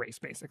talk about race,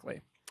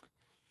 basically.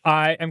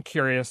 I am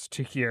curious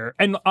to hear,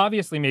 and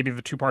obviously maybe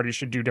the two parties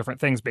should do different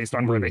things based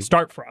on where they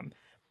start from.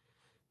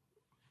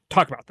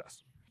 Talk about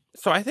this.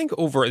 So I think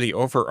the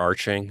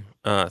overarching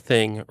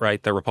thing,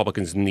 right, the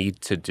Republicans need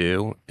to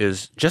do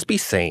is just be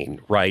sane,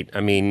 right?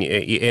 I mean,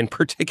 and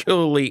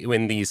particularly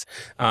when these,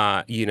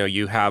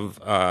 you have,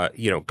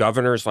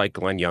 governors like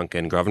Glenn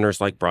Youngkin,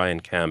 governors like Brian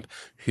Kemp,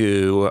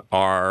 who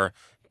are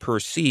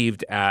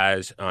perceived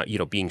as,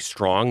 being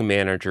strong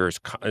managers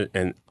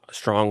and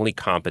strongly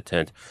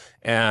competent.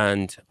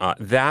 And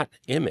that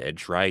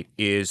image, right,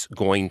 is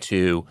going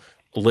to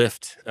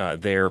lift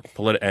their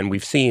political, and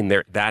we've seen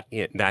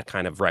that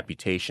kind of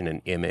reputation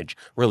and image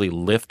really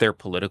lift their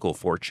political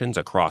fortunes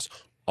across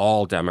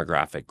all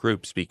demographic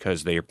groups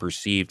because they are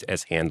perceived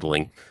as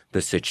handling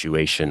the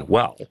situation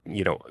well.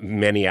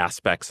 Many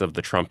aspects of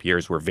the Trump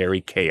years were very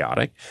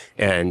chaotic,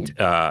 and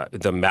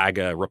the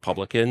MAGA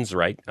Republicans,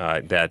 right,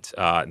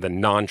 the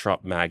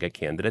non-Trump MAGA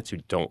candidates who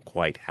don't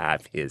quite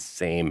have his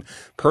same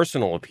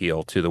personal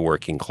appeal to the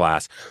working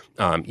class,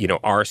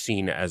 are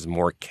seen as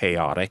more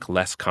chaotic,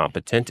 less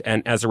competent,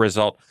 and as a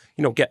result,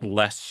 get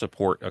less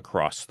support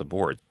across the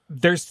board.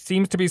 There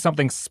seems to be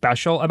something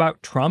special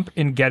about Trump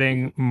in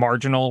getting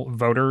marginal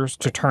voters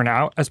to turn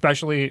out,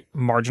 especially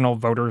marginal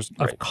voters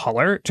of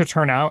color to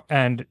turn out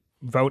and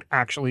vote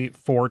actually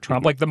for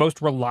Trump. Like, the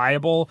most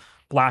reliable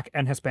Black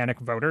and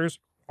Hispanic voters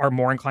are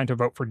more inclined to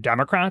vote for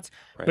Democrats.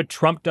 But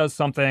Trump does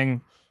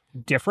something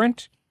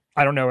different.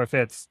 I don't know if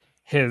it's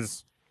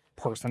his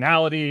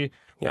personality,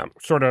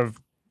 sort of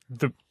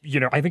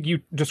I think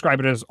you describe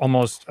it as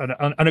almost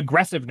an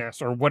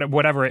aggressiveness or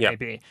whatever it may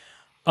be.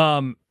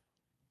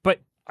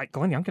 But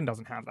Glenn Youngkin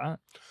doesn't have that.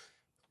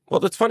 Well,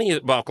 what's funny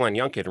about Glenn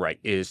Youngkin, right,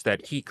 is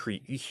that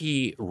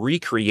he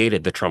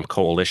recreated the Trump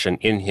coalition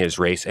in his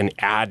race and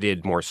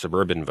added more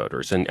suburban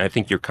voters. And I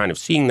think you're kind of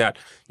seeing that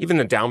even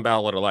the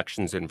down-ballot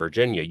elections in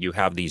Virginia. You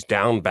have these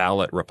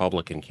down-ballot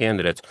Republican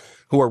candidates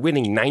who are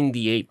winning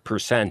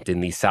 98% in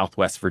these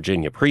Southwest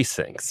Virginia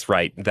precincts,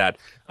 right, that,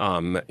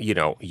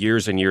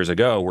 years and years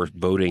ago were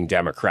voting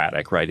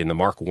Democratic, right, in the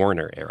Mark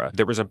Warner era.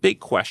 There was a big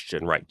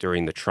question, right,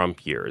 during the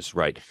Trump years,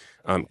 right,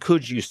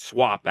 could you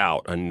swap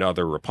out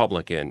another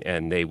Republican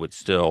and they would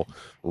still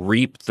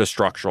reap the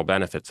structural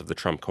benefits of the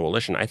Trump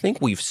coalition? I think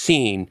we've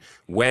seen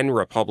when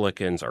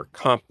Republicans are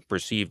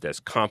perceived as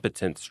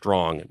competent,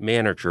 strong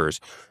managers,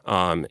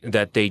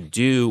 that they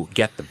do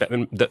get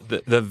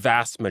the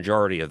vast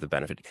majority of the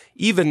benefit.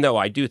 Even though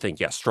I do think,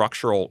 yes,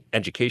 structural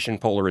education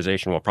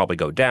polarization will probably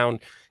go down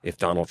if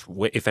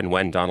and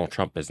when Donald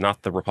Trump is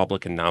not the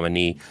Republican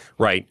nominee,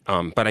 right?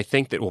 But I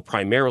think that will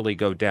primarily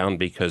go down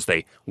because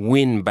they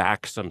win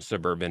back some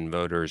suburban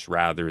voters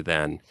rather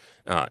than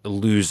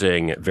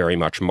losing very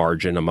much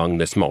margin among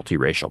this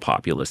multiracial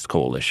populist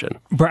coalition.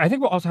 But I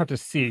think we'll also have to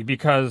see,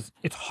 because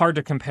it's hard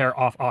to compare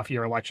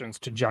off-year elections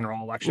to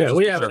general elections. Yeah,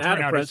 we haven't had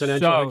a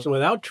presidential election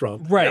without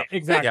Trump. Right,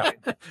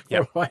 exactly.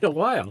 For quite a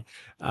while.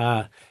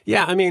 I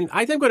mean,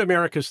 I think what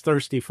America's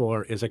thirsty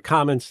for is a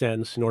common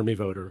sense normie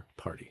voter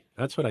party.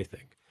 That's what I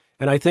think.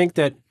 And I think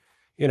that,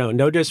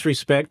 no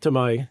disrespect to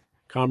my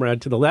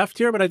comrade to the left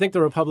here, but I think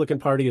the Republican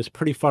Party is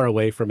pretty far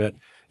away from it.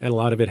 And a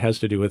lot of it has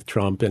to do with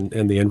Trump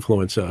and the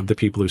influence of the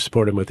people who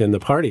support him within the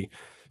party.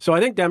 So I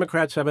think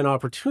Democrats have an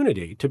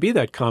opportunity to be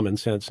that common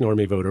sense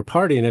normie voter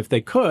party. And if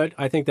they could,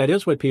 I think that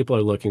is what people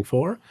are looking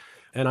for.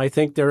 And I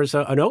think there's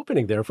an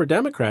opening there for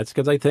Democrats,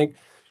 because I think,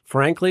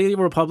 frankly,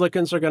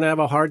 Republicans are going to have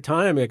a hard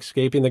time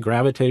escaping the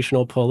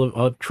gravitational pull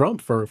of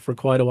Trump for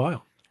quite a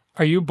while.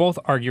 Are you both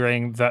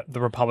arguing that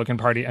the Republican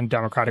Party and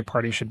Democratic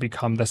Party should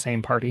become the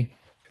same party?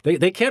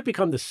 They can't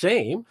become the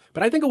same,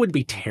 but I think it would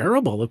be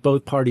terrible if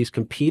both parties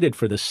competed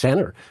for the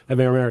center of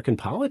American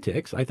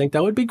politics. I think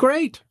that would be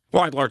great.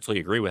 Well, I largely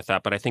agree with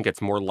that, but I think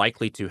it's more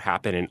likely to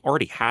happen and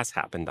already has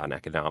happened on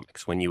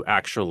economics when you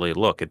actually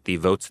look at the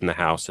votes in the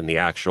House and the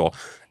actual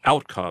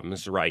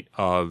outcomes, right,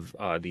 of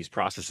these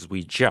processes.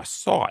 We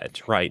just saw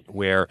it, right,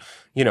 where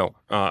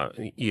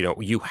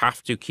you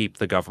have to keep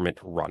the government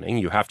running.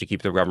 You have to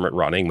keep the government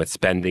running with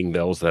spending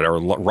bills that are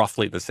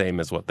roughly the same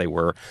as what they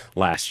were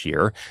last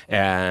year,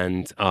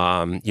 and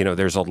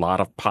there's a lot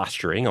of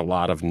posturing, a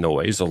lot of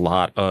noise, a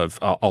lot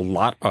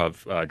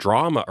of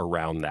drama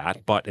around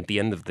that. But at the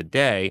end of the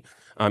day,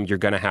 you're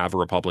going to have a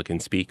Republican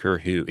speaker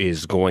who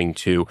is going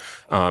to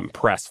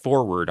press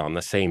forward on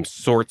the same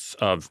sorts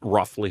of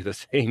roughly the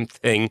same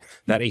thing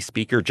that a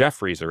Speaker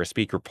Jeffries or a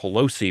Speaker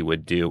Pelosi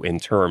would do in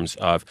terms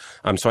of.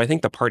 So I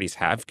think the parties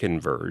have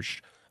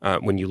converged.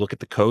 When you look at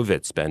the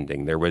COVID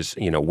spending, there was,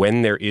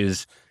 when there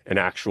is an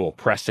actual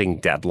pressing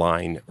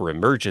deadline or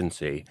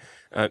emergency,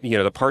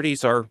 the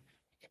parties are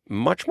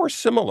much more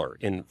similar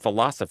in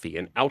philosophy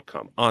and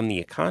outcome on the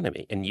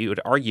economy. And you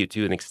would argue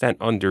to an extent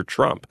under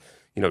Trump.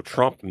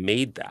 Trump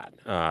made that,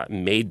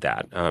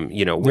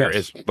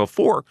 whereas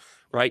before,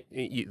 right,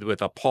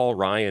 with a Paul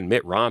Ryan,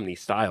 Mitt Romney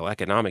style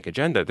economic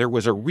agenda, there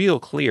was a real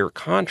clear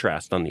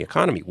contrast on the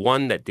economy,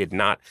 one that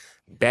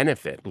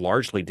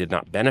largely did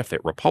not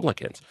benefit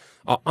Republicans.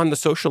 On the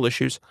social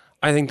issues,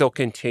 I think they'll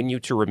continue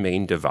to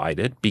remain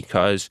divided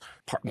because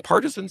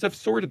partisans have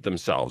sorted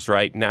themselves,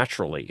 right,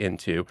 naturally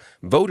into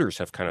voters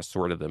have kind of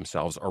sorted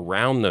themselves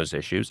around those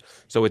issues.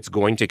 So it's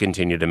going to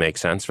continue to make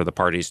sense for the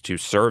parties to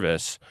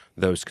service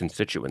those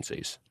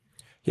constituencies.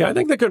 Yeah, I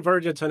think the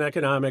convergence in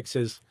economics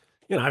is,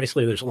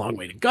 obviously there's a long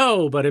way to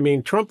go, but I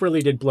mean, Trump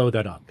really did blow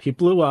that up. He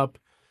blew up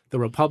the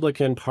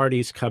Republican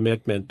Party's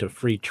commitment to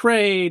free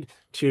trade,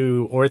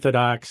 to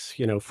orthodox,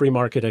 free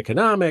market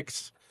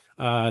economics.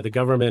 The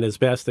government is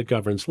best that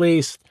governs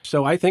least.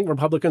 So I think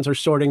Republicans are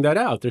sorting that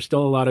out. There's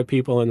still a lot of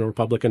people in the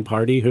Republican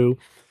Party who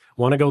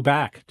want to go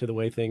back to the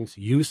way things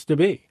used to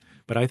be.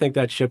 But I think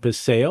that ship has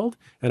sailed.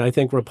 And I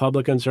think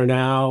Republicans are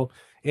now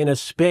in a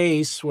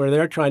space where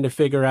they're trying to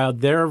figure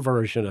out their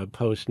version of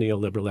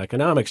post-neoliberal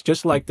economics,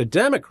 just like the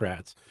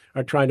Democrats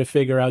are trying to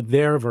figure out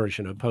their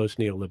version of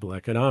post-neoliberal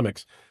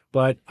economics.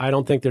 But I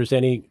don't think there's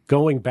any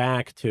going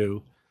back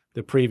to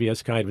the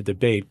previous kind of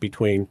debate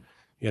between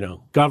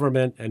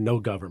government and no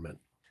government.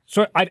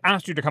 So I'd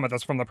asked you to come at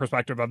this from the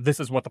perspective of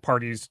this is what the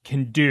parties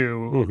can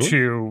do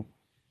to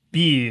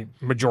be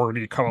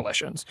majority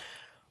coalitions.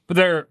 But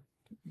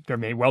there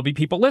may well be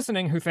people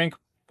listening who think,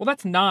 well,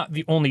 that's not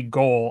the only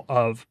goal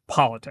of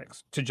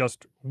politics, to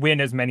just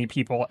win as many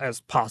people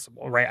as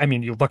possible, right? I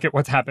mean, you look at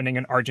what's happening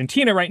in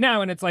Argentina right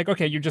now, and it's like,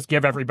 okay, you just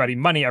give everybody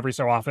money every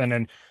so often,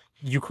 and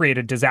you create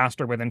a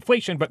disaster with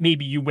inflation, but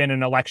maybe you win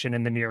an election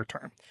in the near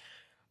term.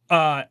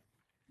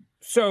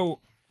 So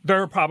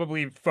there are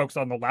probably folks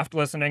on the left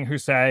listening who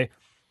say,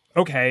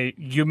 okay,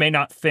 you may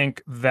not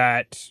think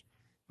that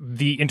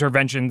the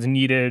interventions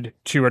needed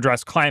to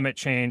address climate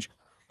change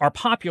are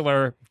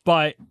popular,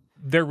 but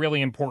they're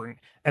really important.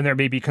 And there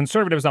may be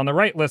conservatives on the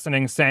right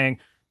listening saying,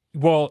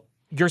 well,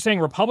 you're saying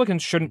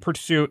Republicans shouldn't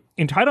pursue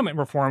entitlement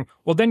reform.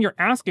 Well, then you're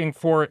asking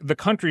for the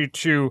country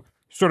to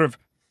sort of,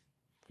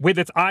 with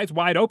its eyes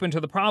wide open to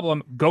the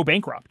problem, go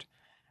bankrupt.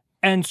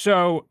 And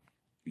so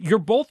you're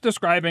both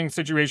describing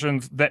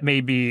situations that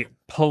may be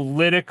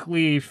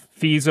politically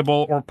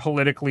feasible or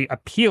politically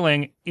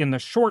appealing in the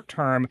short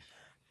term,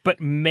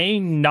 but may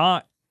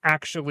not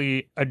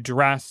actually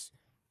address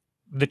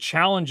the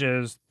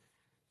challenges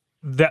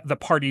that the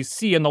parties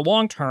see in the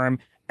long term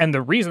and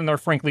the reason there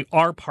frankly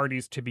are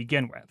parties to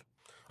begin with.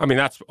 I mean,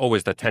 that's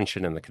always the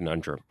tension and the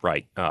conundrum,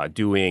 right?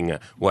 Doing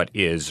what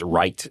is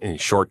right in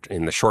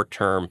the short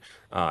term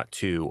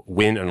to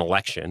win an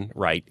election,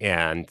 right?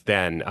 And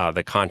then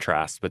the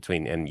contrast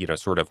between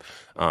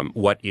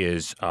what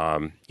is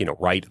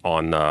right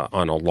on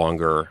a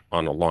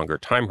longer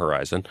time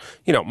horizon.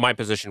 My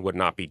position would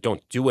not be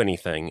don't do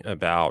anything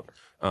about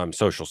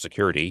Social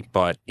Security,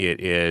 but it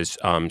is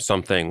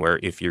something where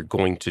if you're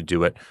going to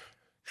do it,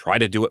 try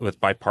to do it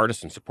with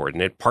bipartisan support.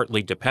 And it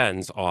partly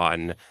depends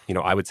on,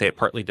 I would say it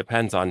partly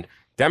depends on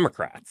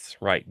Democrats,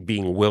 right,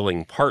 being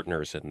willing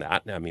partners in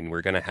that. I mean,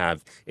 we're going to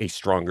have a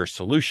stronger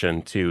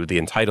solution to the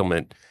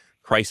entitlement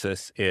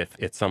crisis if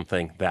it's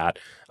something that,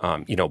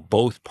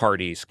 both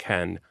parties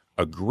can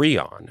agree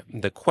on.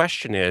 The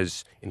question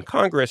is, in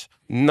Congress,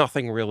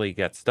 nothing really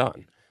gets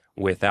done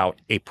without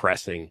a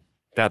pressing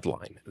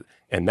deadline.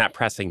 And that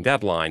pressing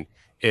deadline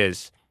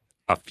is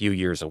a few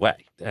years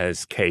away.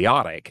 As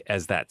chaotic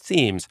as that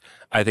seems,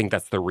 I think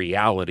that's the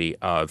reality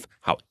of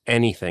how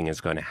anything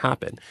is going to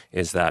happen,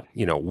 is that,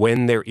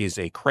 when there is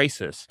a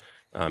crisis,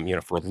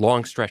 for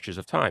long stretches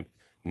of time,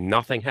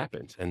 nothing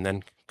happens. And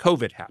then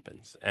COVID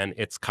happens. And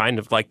it's kind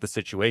of like the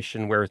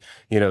situation where,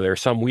 there are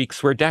some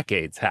weeks where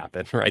decades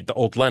happen, right? The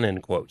old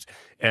Lenin quotes.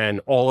 And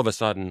all of a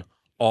sudden,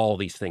 all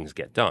these things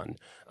get done.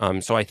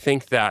 So I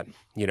think that,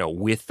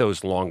 with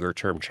those longer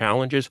term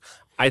challenges,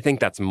 I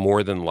think that's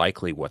more than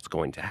likely what's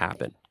going to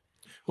happen.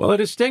 Well, a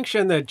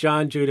distinction that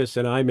John Judas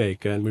and I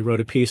make, and we wrote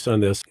a piece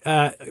on this,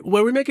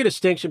 where we make a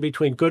distinction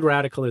between good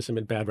radicalism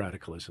and bad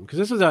radicalism, because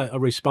this is a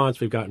response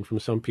we've gotten from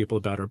some people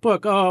about our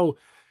book. Oh,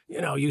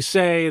 you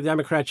say the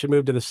Democrats should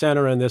move to the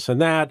center and this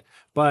and that,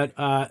 but,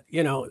 What's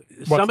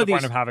the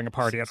point of having a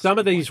party? Some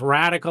of these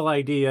radical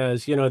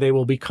ideas, they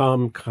will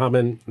become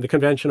the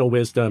conventional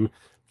wisdom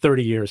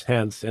 30 years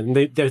hence, and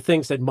they're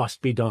things that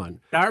must be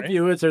done. Our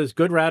view is there's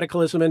good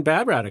radicalism and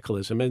bad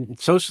radicalism, and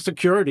Social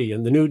Security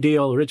and the New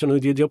Deal, original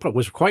New Deal,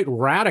 was quite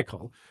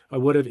radical. I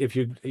would have, if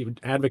you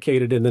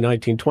advocated in the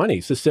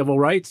 1920s. The civil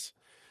rights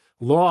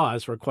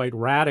laws were quite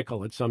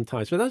radical at some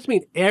times, but that doesn't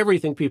mean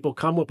everything people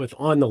come up with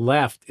on the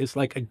left is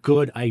like a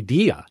good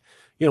idea.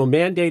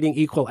 Mandating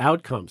equal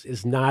outcomes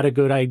is not a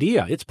good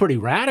idea. It's pretty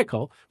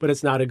radical, but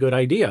it's not a good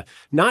idea.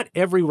 Not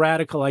every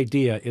radical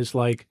idea is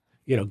like,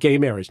 gay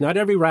marriage. Not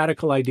every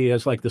radical idea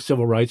is like the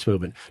civil rights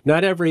movement.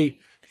 Not every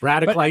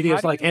radical idea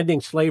is like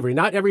ending slavery.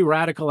 Not every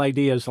radical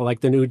idea is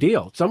like the New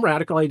Deal. Some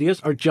radical ideas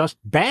are just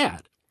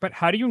bad. But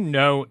how do you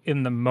know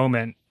in the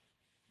moment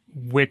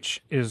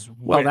which is which?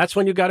 Well, that's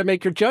when you got to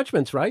make your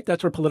judgments, right?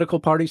 That's where political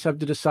parties have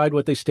to decide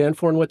what they stand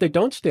for and what they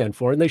don't stand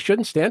for. And they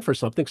shouldn't stand for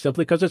something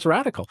simply because it's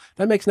radical.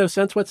 That makes no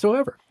sense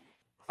whatsoever.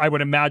 I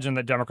would imagine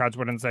that Democrats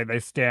wouldn't say they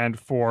stand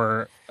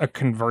for a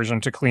conversion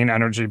to clean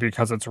energy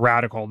because it's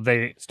radical.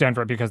 They stand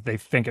for it because they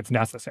think it's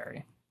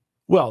necessary.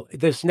 Well,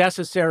 it's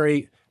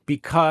necessary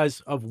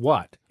because of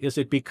what? Is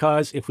it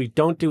because if we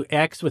don't do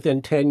X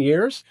within 10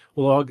 years,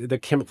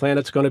 the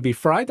planet's going to be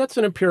fried? That's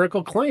an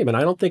empirical claim, and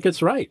I don't think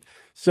it's right.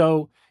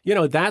 So,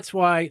 that's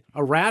why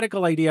a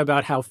radical idea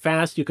about how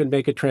fast you can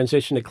make a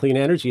transition to clean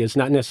energy is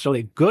not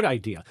necessarily a good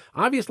idea.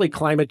 Obviously,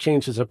 climate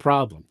change is a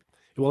problem.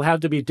 It will have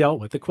to be dealt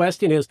with. The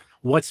question is,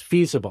 what's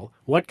feasible?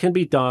 What can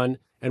be done?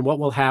 And what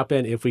will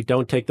happen if we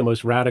don't take the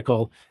most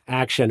radical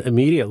action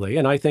immediately?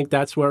 And I think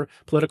that's where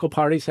political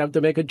parties have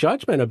to make a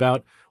judgment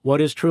about what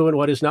is true and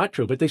what is not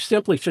true. But they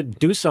simply should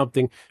do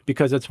something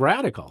because it's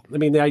radical. I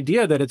mean, the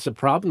idea that it's a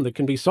problem that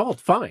can be solved,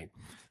 fine.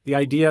 The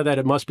idea that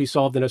it must be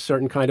solved in a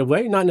certain kind of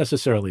way, not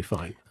necessarily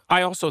fine.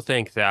 I also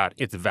think that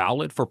it's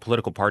valid for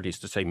political parties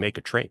to say, make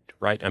a trade,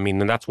 right? I mean,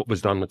 and that's what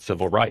was done with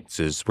civil rights,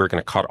 is we're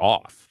going to cut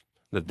off.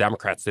 The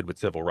Democrats did with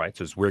civil rights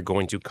is we're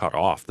going to cut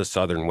off the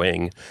southern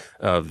wing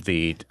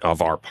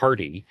of our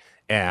party,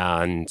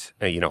 and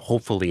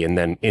hopefully, and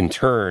then in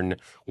turn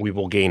we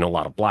will gain a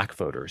lot of black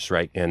voters,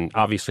 right? And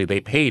obviously,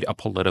 they paid a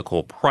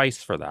political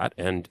price for that,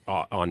 and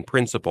on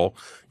principle,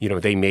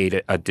 they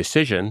made a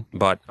decision,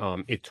 but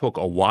it took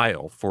a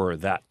while for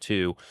that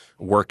to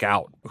work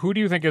out. Who do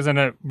you think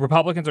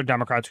Republicans or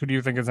Democrats? Who do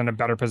you think is in a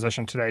better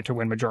position today to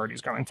win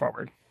majorities going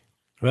forward?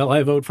 Well,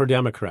 I vote for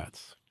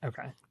Democrats.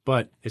 Okay.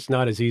 But it's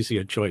not as easy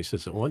a choice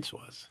as it once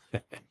was.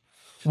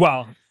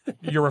 Well,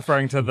 you're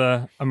referring to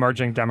the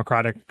emerging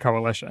Democratic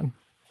coalition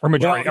or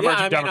majority.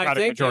 I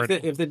think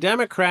if the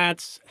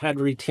Democrats had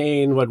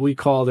retained what we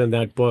called in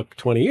that book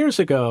 20 years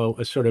ago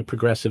a sort of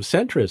progressive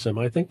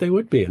centrism, I think they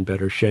would be in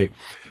better shape.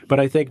 But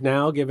I think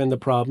now, given the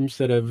problems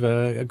that have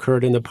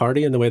occurred in the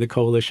party and the way the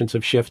coalitions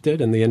have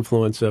shifted and the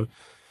influence of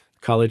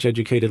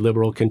college-educated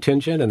liberal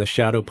contingent and the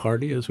shadow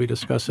party, as we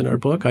discuss in our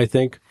book, I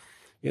think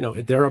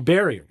there are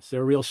barriers.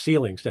 There are real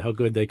ceilings to how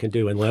good they can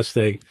do unless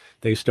they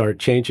start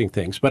changing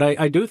things. But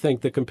I do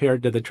think that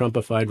compared to the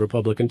Trumpified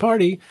Republican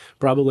Party,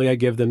 probably I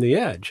give them the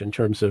edge in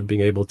terms of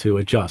being able to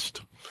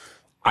adjust.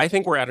 I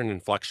think we're at an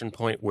inflection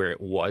point where it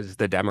was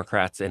the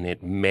Democrats and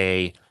it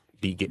may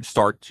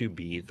start to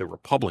be the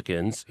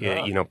Republicans,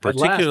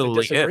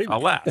 particularly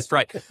if,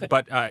 right.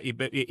 But,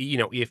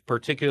 if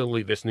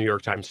particularly this New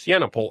York Times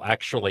Siena poll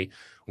actually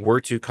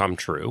were to come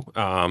true,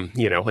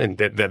 and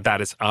that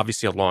is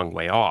obviously a long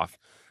way off.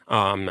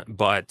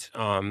 But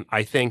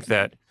I think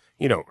that,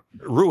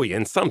 Rui,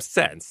 in some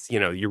sense,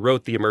 you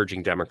wrote The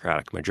Emerging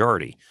Democratic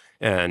Majority.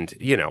 And,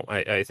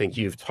 I think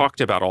you've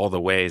talked about all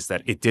the ways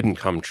that it didn't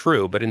come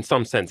true, but in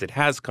some sense it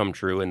has come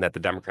true in that the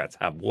Democrats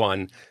have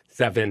won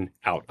 7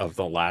 out of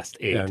the last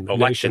 8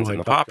 elections in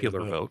the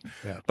popular vote.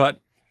 Yeah. But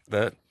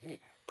the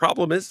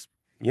problem is,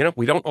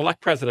 we don't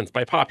elect presidents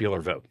by popular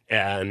vote.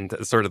 And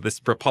sort of this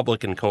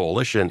Republican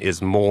coalition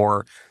is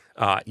more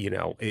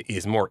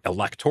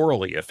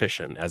electorally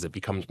efficient as it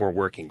becomes more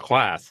working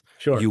class.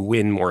 Sure. You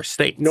win more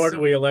states. Nor do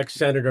we elect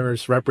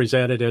senators,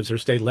 representatives, or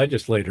state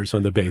legislators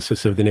on the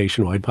basis of the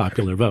nationwide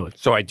popular vote.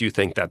 So I do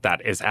think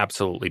that has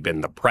absolutely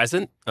been the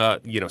present,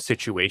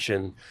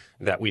 situation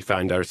that we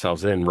find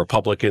ourselves in.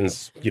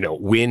 Republicans,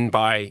 win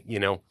by,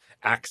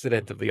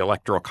 accident of the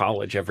Electoral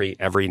College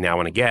every now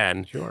and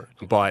again. Sure.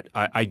 But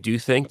I do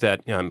think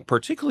that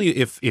particularly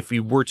if we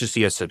were to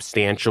see a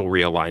substantial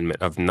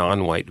realignment of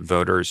non-white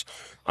voters,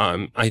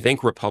 I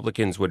think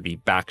Republicans would be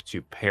back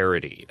to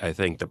parity. I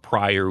think the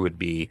prior would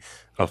be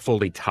a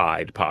fully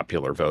tied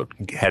popular vote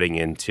heading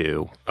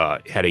into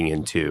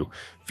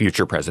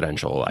future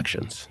presidential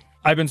elections.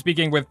 I've been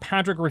speaking with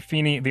Patrick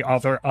Ruffini, the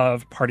author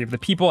of Party of the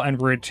People, and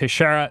Rui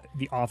Teixeira,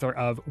 the author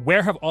of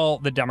Where Have All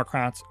the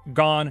Democrats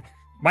Gone?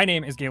 My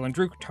name is Galen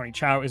Druk. Tony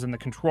Chow is in the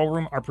control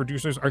room. Our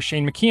producers are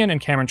Shane McKeon and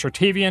Cameron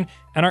Chertavian,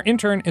 and our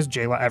intern is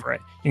Jayla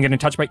Everett. You can get in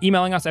touch by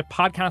emailing us at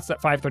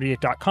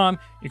podcasts@five38.com.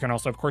 You can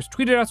also, of course,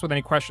 tweet at us with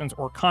any questions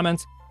or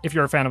comments. If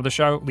you're a fan of the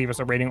show, leave us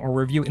a rating or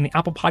review in the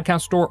Apple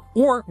Podcast Store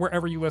or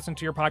wherever you listen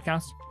to your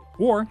podcasts.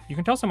 Or you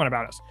can tell someone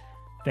about us.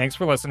 Thanks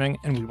for listening,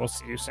 and we will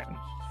see you soon.